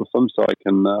boat with them so I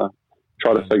can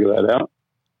try to figure that out.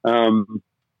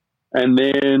 And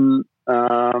then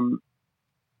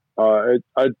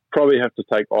I'd probably have to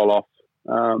take Olaf,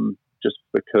 just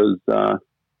because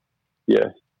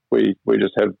we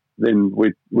just have, then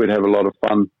we'd have a lot of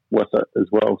fun with it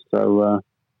as well. So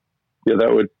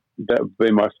that would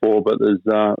be my 4. But there's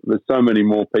so many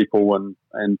more people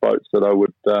and boats that I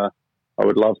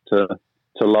would love to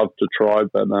try.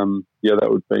 But that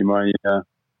would be my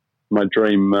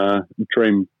dream.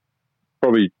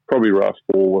 Probably rough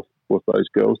 4 with those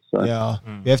girls. So. Yeah,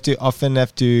 we often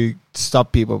have to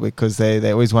stop people because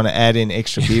they always want to add in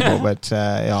extra people. But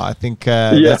I think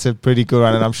that's a pretty good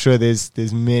one, and I'm sure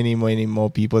there's many more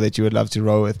people that you would love to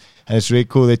row with. And it's really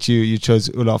cool that you chose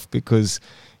Olaf, because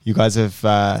you guys have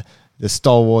the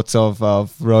stalwarts of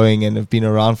rowing and have been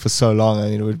around for so long. I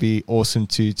mean, it would be awesome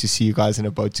to see you guys in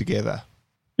a boat together.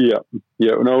 Yeah.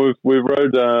 No, we've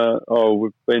rowed.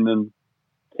 We've been in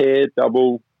pair,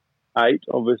 double, 8,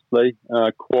 obviously,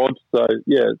 quad. So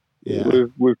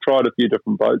we've tried a few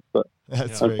different boats, but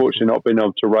unfortunately not been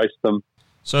able to race them.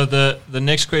 So the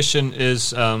next question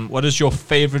is, what is your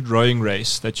favorite rowing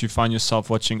race that you find yourself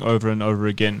watching over and over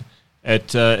again? It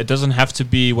doesn't have to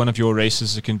be one of your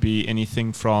races. It can be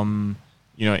anything from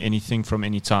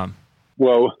any time.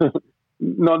 Well,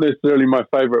 not necessarily my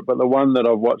favorite, but the one that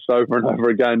I've watched over and over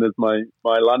again is my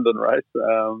London race.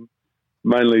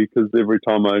 Mainly because every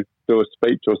time I do a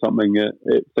speech or something,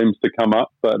 it seems to come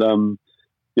up. But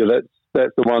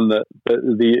that's the one that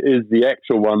is the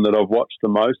actual one that I've watched the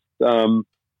most. The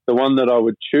one that I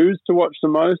would choose to watch the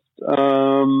most,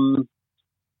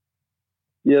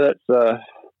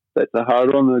 that's a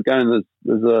hard one. Again,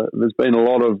 there's been a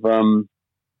lot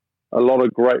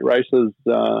of great races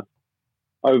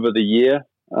over the years.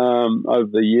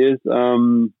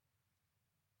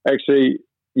 Actually,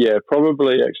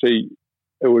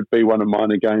 it would be one of mine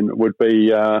again. It would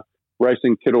be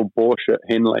racing Kittle Borsch at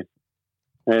Henley.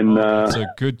 And that's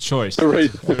a good choice. Very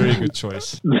good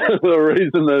choice. The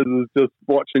reason is just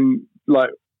watching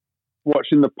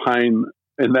the pain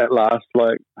in that last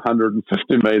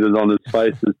 150 meters on his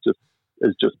face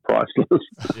is just priceless.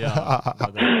 Yeah,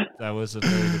 that was a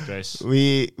very good race.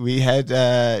 We had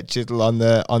Chittle on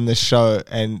the show,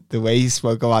 and the way he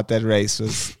spoke about that race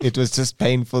was just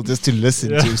painful just to listen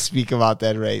to speak about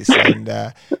that race and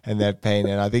that pain.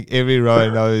 And I think every rower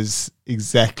knows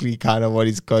exactly kind of what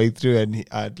he's going through, and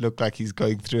it looked like he's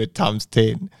going through it times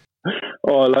 10.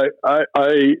 Oh, I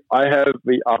have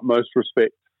the utmost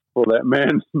respect for that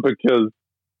man, because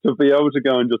to be able to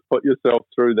go and just put yourself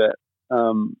through that.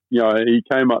 He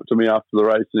came up to me after the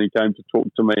race and he came to talk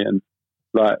to me, and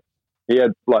he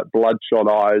had bloodshot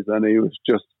eyes, and he was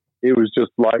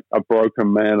just like a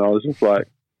broken man. I was just like,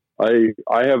 I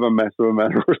have a massive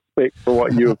amount of respect for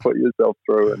what you have put yourself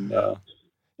through, and that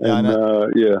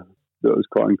was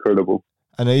quite incredible.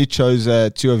 I know you chose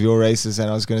two of your races, and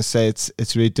I was going to say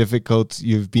it's really difficult.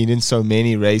 You've been in so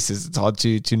many races; it's hard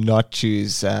to not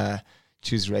choose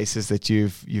races that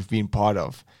you've been part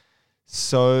of.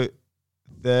 So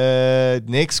the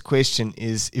next question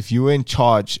is: if you were in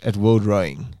charge at World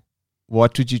Rowing,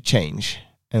 what would you change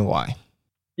and why?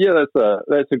 Yeah,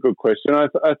 that's a good question. I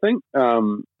think I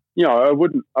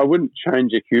wouldn't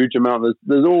change a huge amount.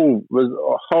 There's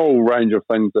a whole range of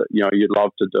things that you'd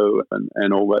love to do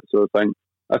and all that sort of thing.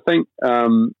 I think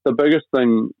the biggest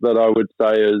thing that I would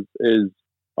say is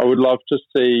I would love to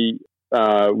see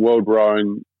World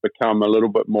Rowing become a little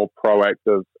bit more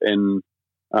proactive in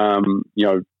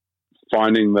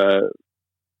finding the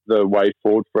way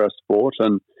forward for our sport.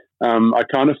 And I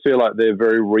kind of feel like they're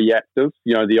very reactive.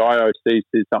 The IOC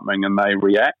sees something and they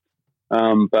react.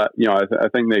 But I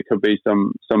think there could be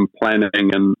some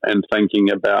planning and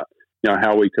thinking about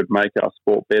how we could make our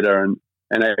sport better and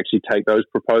actually take those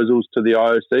proposals to the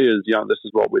IOC as this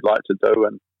is what we'd like to do,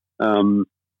 and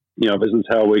this is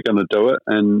how we're going to do it.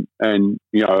 And I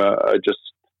just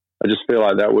feel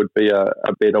like that would be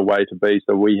a better way to be,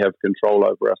 so we have control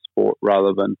over our sport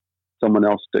rather than someone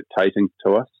else dictating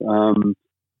to us.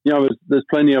 There's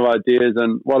plenty of ideas,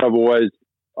 and what I've always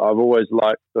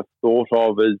liked the thought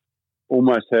of is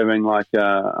almost having like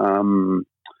a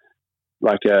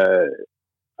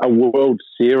World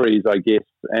Series, I guess,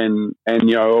 and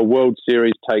a World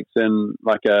Series takes in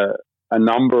like a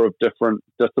number of different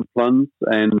disciplines,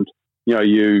 and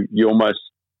you almost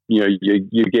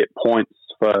you get points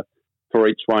for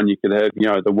each one. You could have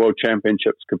the World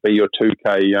Championships could be your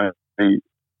 2K.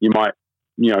 You might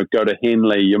go to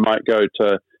Henley. You might go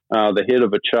to the Head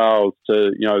of a Charles,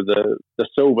 to the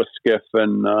Silver Skiff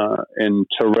in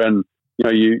Turin.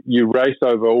 You race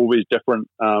over all these different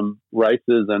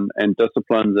races and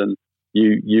disciplines, and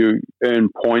you earn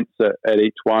points at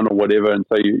each one or whatever, and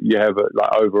so you have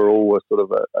overall a sort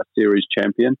of a series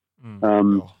champion.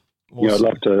 Awesome. I'd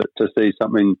love to see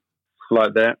something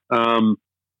like that.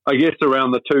 I guess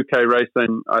around the 2K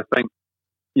racing, I think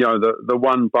the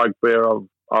one bugbear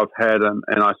I've had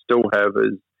and I still have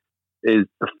is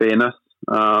the fairness.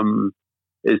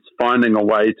 Is finding a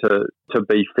way to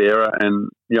be fairer,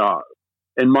 and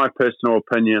in my personal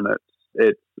opinion,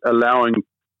 it's allowing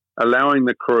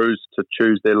the crews to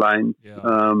choose their lanes,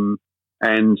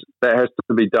 and that has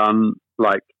to be done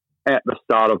like at the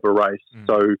start of a race.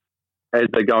 So as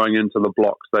they're going into the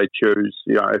blocks, they choose.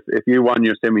 If you won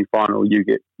your semi-final, you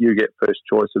get first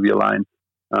choice of your lane,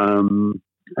 and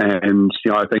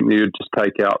I think you just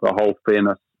take out the whole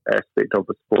fairness aspect of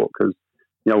the sport, because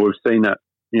we've seen it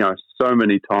so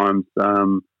many times.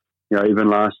 Even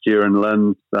last year in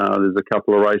Linz, there's a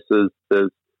couple of races. There's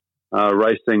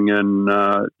racing in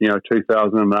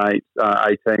 2008,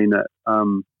 18 at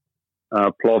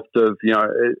Plovdiv.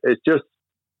 It's just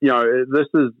this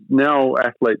is now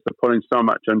athletes are putting so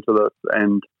much into this,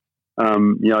 and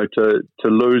to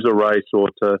lose a race or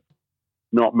to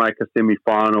not make a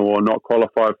semi-final or not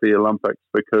qualify for the Olympics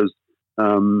because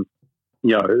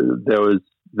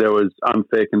there was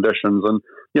unfair conditions, and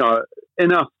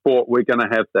in our sport we're going to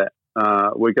have that.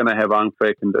 We're going to have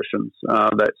unfair conditions.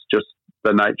 That's just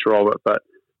the nature of it. But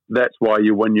that's why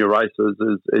you win your races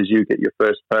is you get your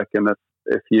first pick, and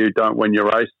if you don't win your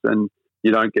race and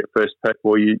you don't get first pick,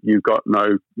 well, you got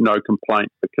no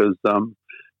complaint, because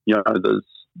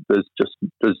there's just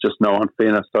no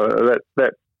unfairness. So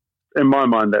that in my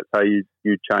mind, that's how you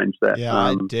change that. Yeah,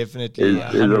 I definitely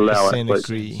is allow 100%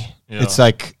 agree. Yeah. It's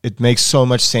like it makes so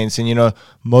much sense, and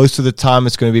most of the time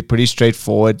it's going to be pretty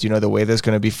straightforward. The weather's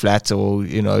going to be flat or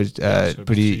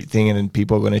pretty thing, and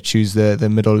people are going to choose the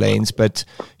middle lanes. But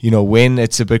when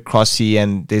it's a bit crossy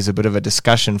and there's a bit of a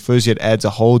discussion, first it adds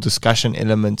a whole discussion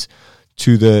element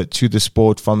to the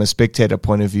sport from a spectator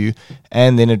point of view,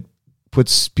 and then it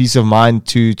puts peace of mind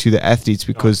to the athletes,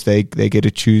 because they get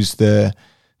to choose the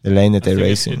lane that they're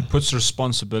racing. It puts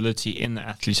responsibility in the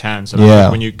athlete's hands.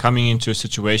 And when you're coming into a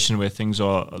situation where things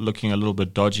are looking a little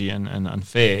bit dodgy and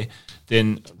unfair,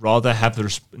 then rather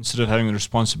instead of having the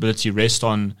responsibility rest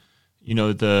on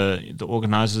the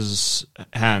organizers'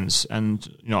 hands. And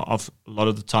a lot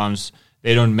of the times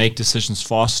they don't make decisions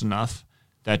fast enough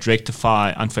that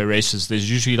rectify unfair races. There's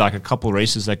usually like a couple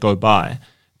races that go by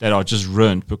that are just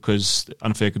ruined because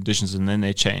unfair conditions, and then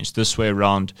they change. This way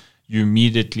around, you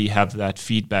immediately have that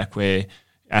feedback where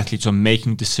athletes are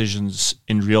making decisions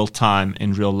in real time,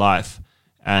 in real life.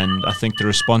 And I think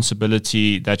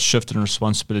that shift in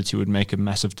responsibility would make a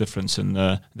massive difference in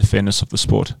the fairness of the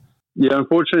sport. Yeah,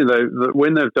 unfortunately,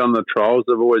 when they've done the trials,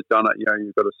 they've always done it.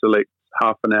 You've got to select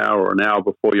half an hour or an hour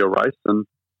before your race, and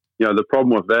the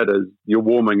problem with that is you're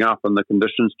warming up and the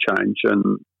conditions change,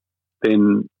 and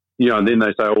then then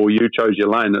they say, "Oh, you chose your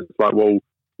lane." It's like, well,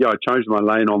 yeah, I chose my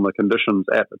lane on the conditions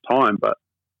at the time, but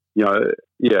I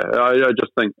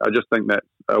just think that's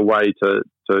a way to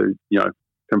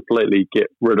completely get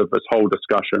rid of this whole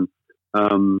discussion.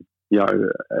 As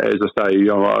I say,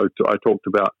 I talked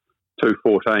about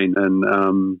 2:14 and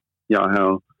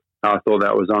how I thought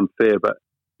that was unfair, but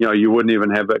you wouldn't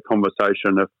even have that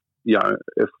conversation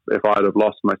if I'd have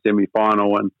lost my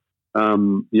semi-final and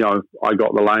I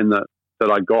got the lane that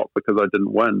I got because I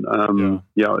didn't win.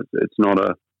 It's not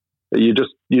a you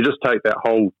just take that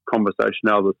whole conversation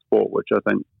out of the sport, which I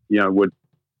think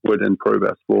would improve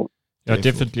our sport. Yeah,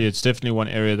 definitely. It's definitely one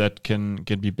area that can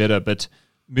be better. But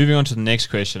moving on to the next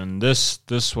question, and this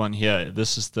one here,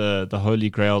 this is the holy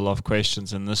grail of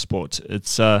questions in this sport.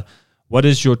 It's what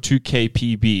is your 2K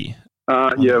PB?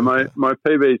 My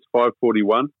PB is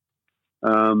 5:41.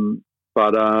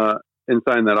 But in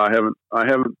saying that, I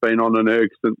haven't been on an erg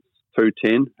since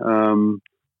 2:10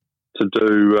 to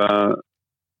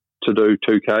do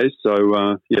 2Ks. So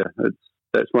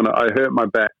that's when I hurt my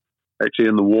back actually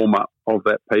in the warm up of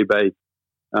that PB,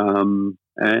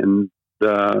 and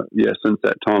since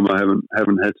that time I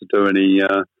haven't had to do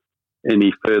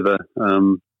any further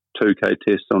 2K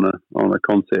tests on a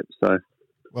concept. So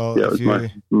it was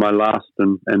my last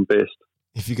and best.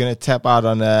 If you're going to tap out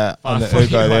on the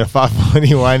ergo, then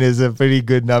 541 is a pretty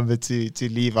good number to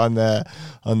leave on the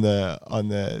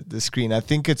screen. I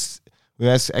think we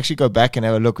must actually go back and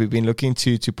have a look. We've been looking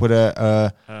to put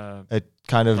a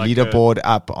kind of like leaderboard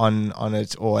up on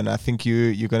it all, and I think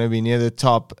you're going to be near the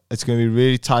top. It's going to be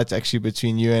really tight actually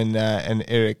between you and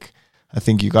Eric. I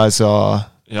think you guys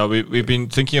are. Yeah, we've been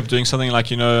thinking of doing something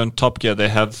like, on Top Gear, they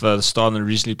have the Star and the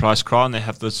Reasonably Priced Crown. They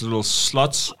have those little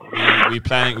slots.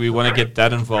 We want to get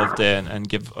that involved there and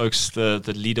give Oaks the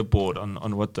leaderboard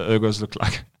on what the ergos look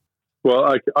like. Well,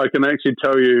 I can actually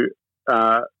tell you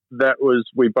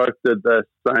we both did the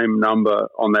same number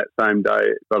on that same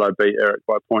day, but I beat Eric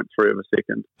by 0.3 of a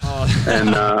second. Oh.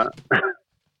 And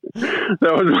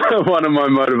that was one of my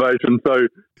motivations. So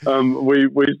we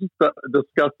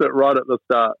discussed it right at the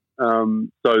start.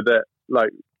 So that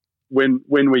when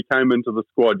we came into the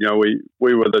squad,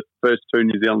 we were the first two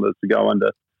New Zealanders to go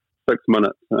under 6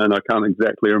 minutes, and I can't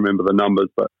exactly remember the numbers,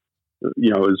 but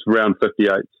it was around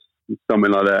 58,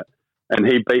 something like that. And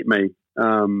he beat me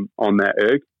on that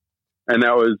erg, and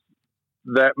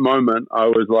that moment I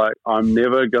was like, I'm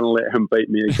never going to let him beat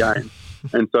me again.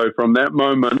 And so from that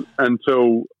moment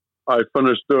until I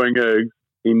finished doing ergs,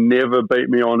 he never beat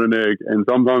me on an erg, and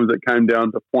sometimes it came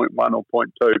down to 0.1 or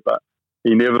 0.2, but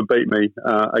he never beat me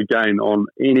again on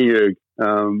any erg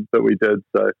that we did.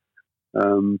 So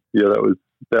that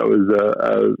was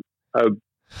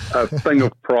a thing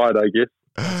of pride, I guess.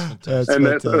 That's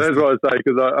what I say,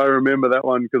 because I remember that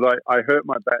one because I hurt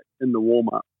my back in the warm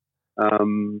up,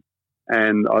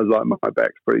 and I was like, my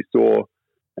back's pretty sore,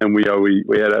 and we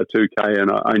had our 2K,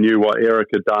 and I knew what Eric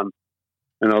had done,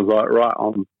 and I was like, right,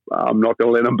 I'm not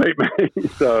going to let him beat me.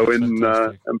 So I went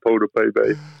and pulled a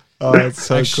PB. Oh, it's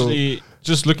so actually, cool.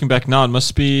 Just looking back now, it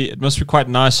must be quite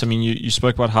nice. I mean, you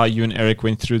spoke about how you and Eric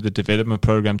went through the development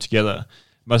program together.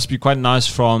 It must be quite nice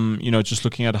from just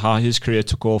looking at how his career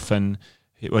took off and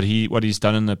what he's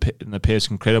done in the pair is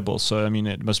incredible. So I mean,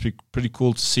 it must be pretty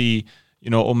cool to see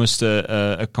almost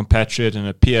a compatriot and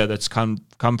a peer that's come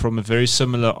from a very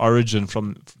similar origin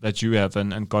from that you have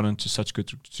and gone into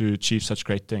to achieve such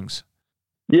great things.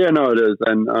 Yeah, no, it is,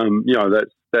 and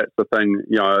that's the thing.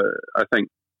 I think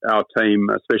our team,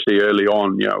 especially early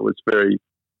on, it was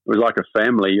like a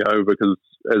family. Because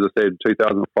as I said, in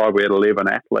 2005 we had 11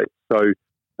 athletes, so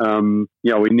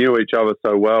we knew each other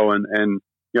so well, and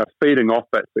feeding off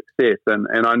that success.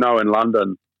 And I know in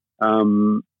London,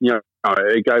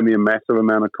 it gave me a massive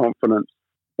amount of confidence.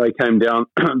 They came down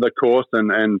the course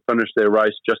and finished their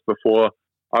race just before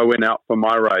I went out for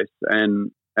my race,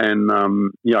 and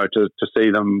to see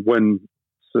them win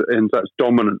in such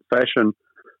dominant fashion,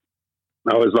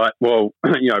 I was like, well,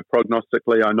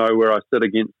 prognostically, I know where I sit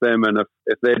against them, and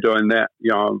if they're doing that,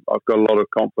 I've got a lot of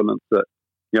confidence that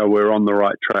we're on the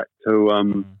right track to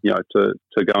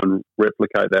go and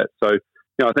replicate that. So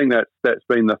I think that's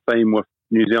been the theme with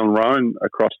New Zealand rowing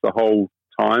across the whole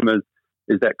time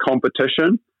is that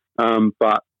competition,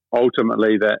 but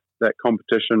ultimately that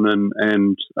competition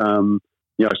and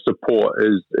support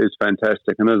is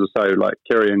fantastic. And as I say, like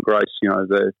Kerry and Grace,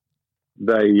 a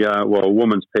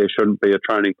women's pair shouldn't be a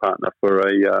training partner for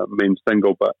a men's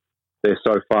single, but they're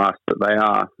so fast that they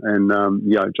are, and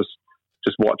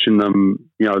just watching them,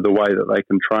 the way that they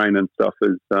can train and stuff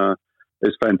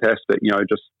is fantastic.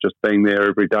 Just being there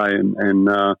every day and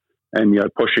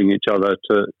pushing each other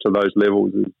to those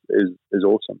levels is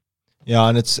awesome. Yeah,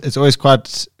 and it's always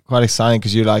quite exciting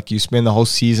because you spend the whole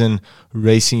season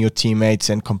racing your teammates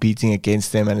and competing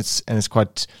against them, and it's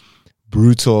quite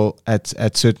brutal at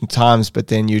certain times. But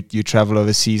then you travel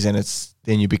overseas, and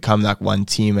then you become like one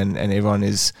team, and everyone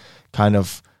is kind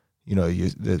of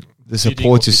the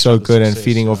support is so good and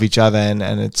feeding off each other, and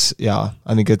it's I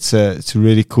think it's a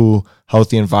really cool,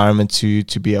 healthy environment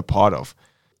to be a part of.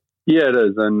 Yeah, it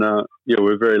is, and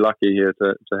we're very lucky here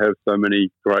to have so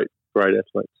many great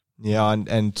athletes. Yeah,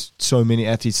 and so many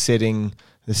athletes setting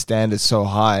the standards so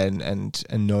high, and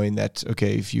knowing that,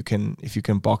 okay, if you can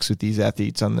box with these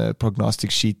athletes on the prognostic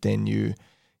sheet, then you're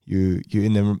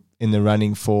in the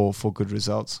running for good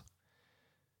results.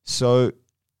 So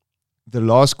the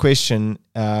last question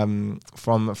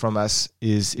from us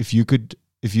is, if you could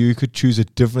choose a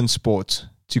different sport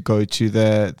to go to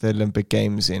the Olympic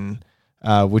Games in,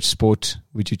 which sport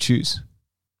would you choose?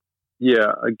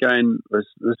 Yeah, again,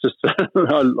 it's just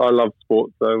I love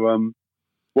sport. So,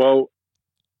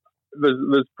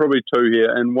 there's probably two here,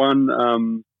 and one,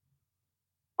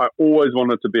 I always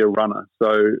wanted to be a runner.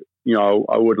 So,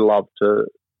 I would love to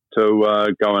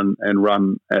go and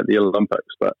run at the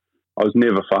Olympics, but I was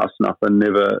never fast enough, and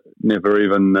never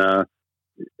even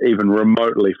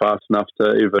remotely fast enough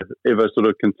to ever sort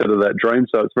of consider that dream.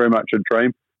 So it's very much a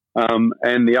dream.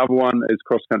 And the other one is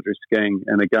cross country skiing,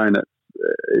 and again,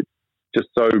 it's just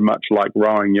so much like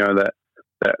rowing, that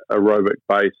aerobic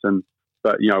base,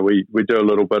 but we do a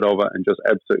little bit of it and just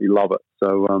absolutely love it.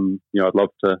 So I'd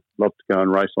love to go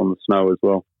and race on the snow as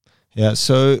well. Yeah.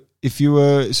 So if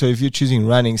you're choosing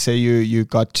running, say you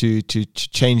got to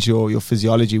change your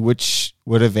physiology,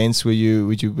 what events would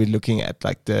you be looking at,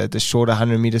 like the shorter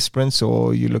 100-meter sprints, or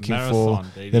are you looking for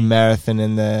the marathon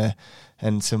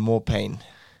and some more pain?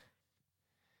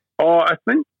 Oh, I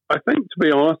think to be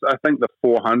honest, I think the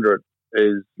 400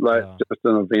 is just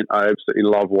an event I absolutely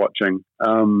love watching.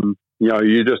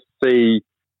 You just see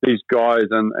these guys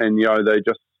and they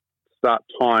just start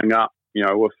tying up,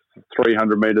 with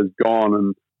 300 meters gone,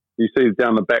 and you see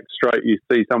down the back straight, you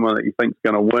see someone that you think's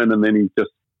going to win, and then he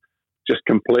just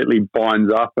completely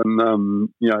binds up and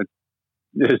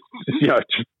just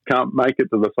can't make it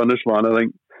to the finish line. I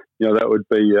think that would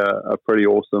be a pretty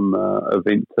awesome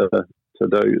event to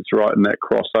do. It's right in that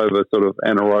crossover sort of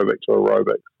anaerobic to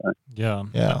aerobic. So. Yeah.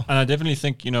 And I definitely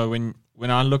think when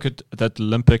I look at that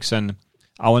Olympics, and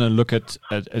I want to look at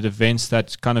events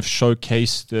that kind of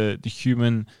showcase the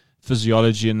human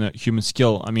physiology and the human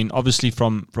skill. I mean, obviously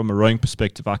from a rowing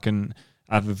perspective, I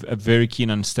have a very keen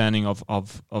understanding of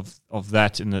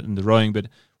that in the rowing. But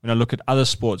when I look at other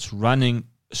sports, running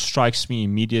strikes me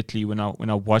immediately when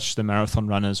I watch the marathon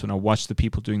runners, when I watch the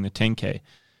people doing the 10K.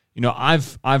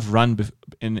 I've run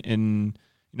in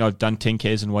I've done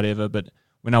 10Ks and whatever, but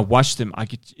when I watch them,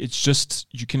 it's just,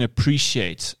 you can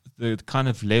appreciate the kind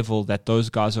of level that those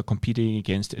guys are competing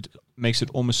against. It makes it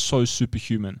almost so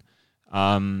superhuman.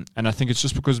 And I think it's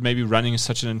just because maybe running is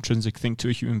such an intrinsic thing to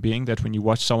a human being that when you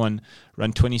watch someone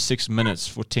run 26 minutes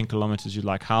for 10 kilometers, you're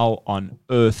like, how on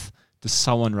earth does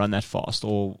someone run that fast?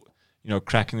 Or, trying to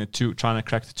crack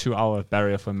the 2-hour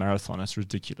barrier for a marathon. That's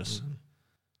ridiculous. Mm-hmm.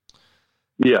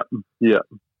 Yeah.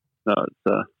 No,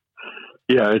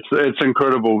 it's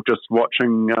incredible just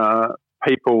watching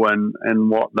people and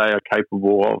what they are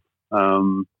capable of,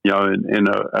 in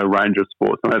a range of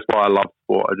sports, and that's why I love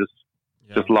sport. I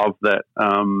just love that,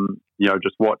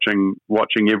 just watching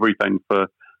everything for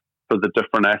the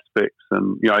different aspects,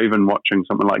 and even watching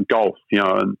something like golf,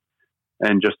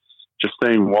 and just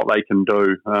seeing what they can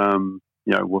do,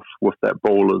 with that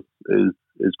ball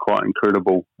is quite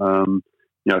incredible.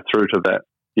 Through to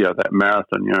that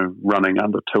marathon, running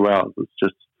under 2 hours. It's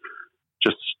just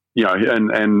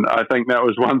and I think that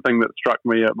was one thing that struck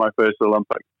me at my first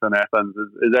Olympics in Athens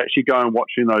is actually going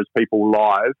watching those people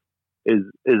live is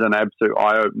an absolute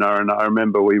eye opener. And I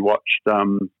remember we watched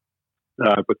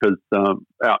because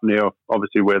out near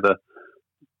obviously where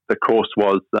the course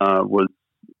was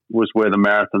where the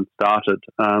marathon started,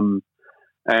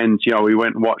 and we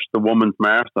went and watched the women's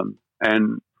marathon,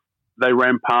 and they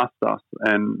ran past us,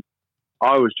 and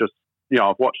I was just,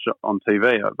 I've watched it on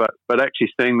TV, but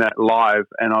actually seeing that live,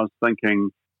 and I was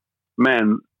thinking,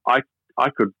 man, I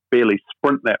could barely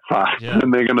sprint that fast,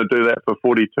 and they're going to do that for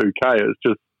 42K. It's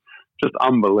just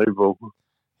unbelievable.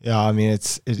 Yeah, I mean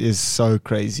it is so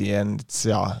crazy, and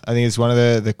I think it's one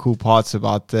of the cool parts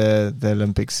about the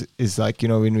Olympics is like,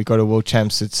 when we go to World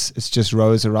Champs, it's just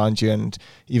rows around you, and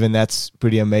even that's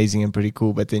pretty amazing and pretty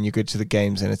cool. But then you go to the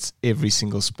games, and it's every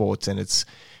single sport, and it's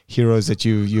heroes that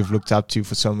you've looked up to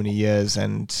for so many years,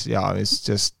 and it's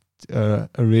just a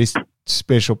really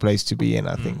special place to be in,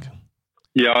 I think.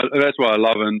 Yeah, that's what I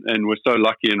love, and we're so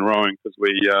lucky in rowing because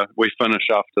we finish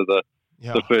after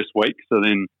the first week, so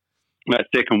then. That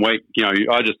second week,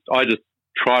 I just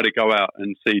try to go out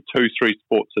and see 2-3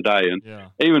 sports a day, and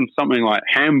even something like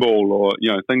handball or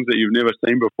things that you've never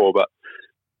seen before. But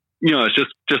it's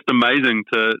just amazing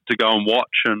to go and watch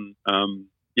and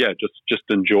just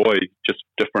enjoy just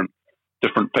different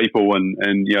people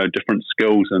and different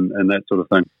skills and that sort of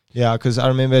thing. Yeah, because I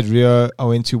remember at Rio, I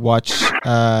went to watch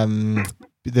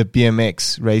the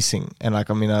BMX racing, and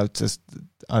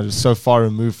I was so far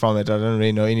removed from it. I don't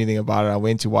really know anything about it. I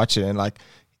went to watch it, and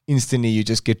instantly you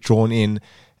just get drawn in,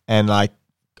 and I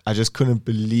just couldn't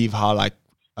believe how I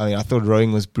thought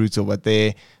rowing was brutal, but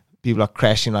there people are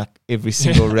crashing every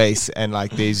single race, and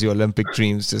there's your Olympic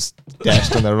dreams just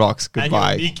dashed on the rocks.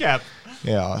 Goodbye. And your kneecap.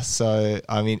 Yeah, so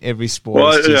every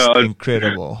sport is just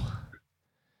incredible.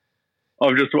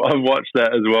 I've watched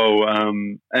that as well,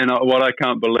 and what I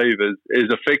can't believe is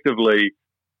effectively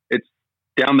it's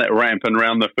down that ramp and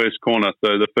around the first corner.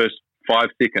 So the first 5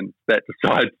 seconds that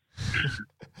decides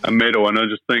a medal, and I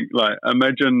just think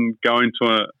imagine going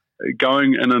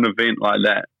in an event like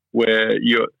that where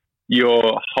your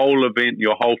whole event,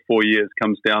 your whole 4 years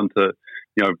comes down to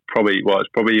it's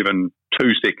probably even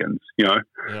 2 seconds.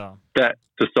 That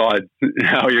decides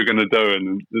how you're going to do,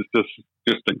 and it's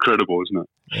just incredible, isn't it?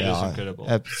 Yeah, it's incredible.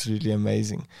 Absolutely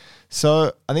amazing.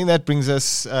 So I think that brings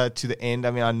us to the end.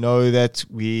 I mean, I know that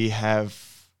we have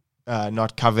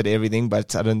not covered everything,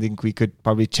 but I don't think we could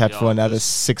probably chat for another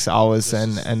 6 hours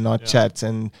and not chat.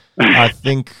 And I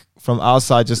think from our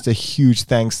side, just a huge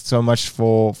thanks so much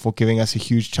for giving us a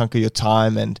huge chunk of your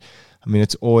time. And I mean,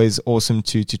 it's always awesome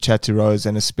to chat to Rose,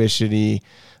 and especially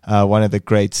one of the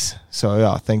greats.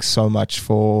 So thanks so much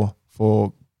for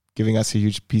giving us a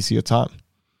huge piece of your time.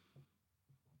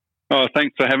 Oh,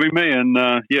 thanks for having me, and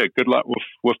good luck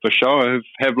with the show. I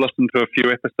have listened to a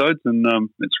few episodes, and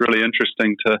it's really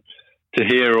interesting to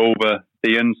hear all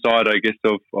the inside, I guess,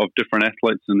 of different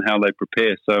athletes and how they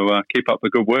prepare. So keep up the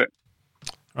good work.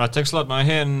 All right, thanks a lot,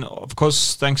 Mahé, and of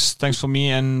course, thanks for me,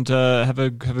 and have a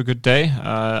good day.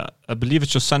 I believe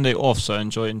it's your Sunday off, so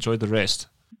enjoy the rest.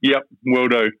 Yep, will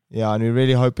do. Yeah, and we're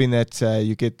really hoping that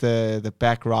you get the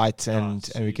back right, and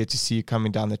we get to see you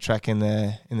coming down the track in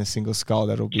the single scull.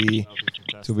 It'll be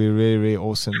really, really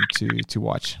awesome to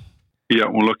watch. Yeah,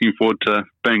 we're looking forward to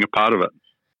being a part of it.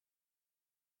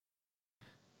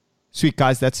 Sweet,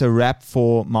 guys, that's a wrap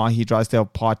for Mahé Drysdale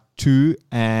Part 2,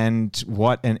 and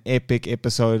what an epic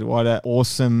episode. What an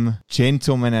awesome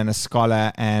gentleman and a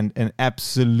scholar and an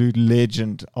absolute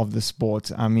legend of the sport.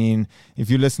 I mean, if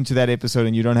you listen to that episode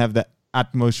and you don't have the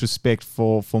utmost respect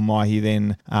for Mahé,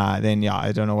 then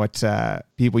I don't know what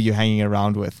people you're hanging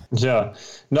around with. Yeah,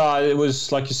 no, it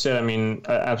was like you said. I mean,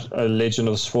 a legend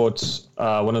of sports,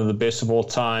 one of the best of all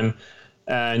time.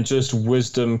 And just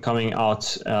wisdom coming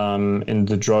out in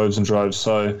the droves and droves.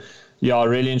 So, I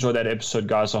really enjoyed that episode,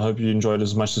 guys. I hope you enjoyed it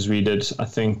as much as we did. I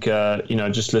think,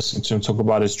 just listening to him talk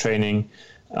about his training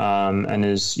and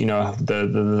his,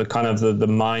 the kind of the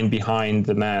mind behind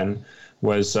the man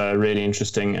was really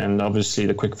interesting. And obviously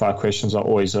the quickfire questions are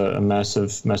always a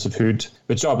massive, massive hoot.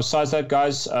 But besides that,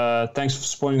 guys, thanks for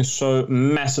supporting the show.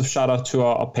 Massive shout out to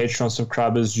our Patreon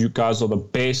subscribers. You guys are the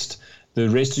best. The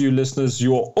rest of you listeners,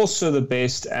 you are also the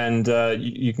best, and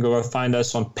you can go find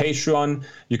us on Patreon.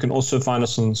 You can also find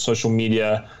us on social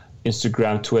media,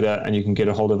 Instagram, Twitter, and you can get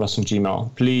a hold of us on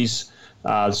Gmail. Please,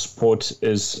 the support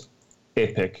is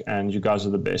epic, and you guys are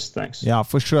the best. Thanks. Yeah,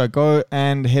 for sure. Go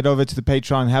and head over to the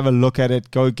Patreon, have a look at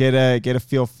it. Go get a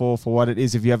feel for what it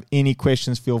is. If you have any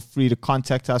questions, feel free to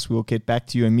contact us. We'll get back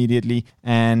to you immediately.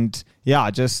 And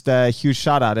just a huge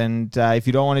shout out. And if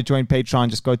you don't want to join Patreon,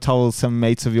 just go tell some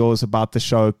mates of yours about the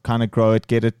show, kind of grow it,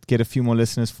 get a few more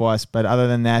listeners for us. But other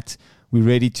than that, we're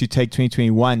ready to take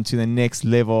 2021 to the next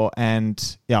level.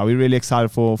 And we're really excited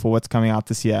for what's coming out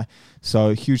this year.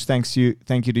 So huge thank you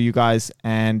to you guys.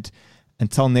 And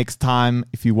until next time,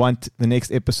 if you want the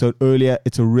next episode earlier,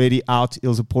 it's already out.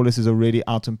 Ilse Paulus is already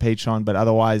out on Patreon, but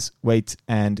otherwise, wait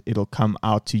and it'll come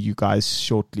out to you guys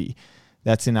shortly.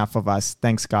 That's enough of us.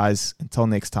 Thanks, guys. Until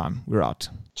next time, we're out.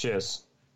 Cheers.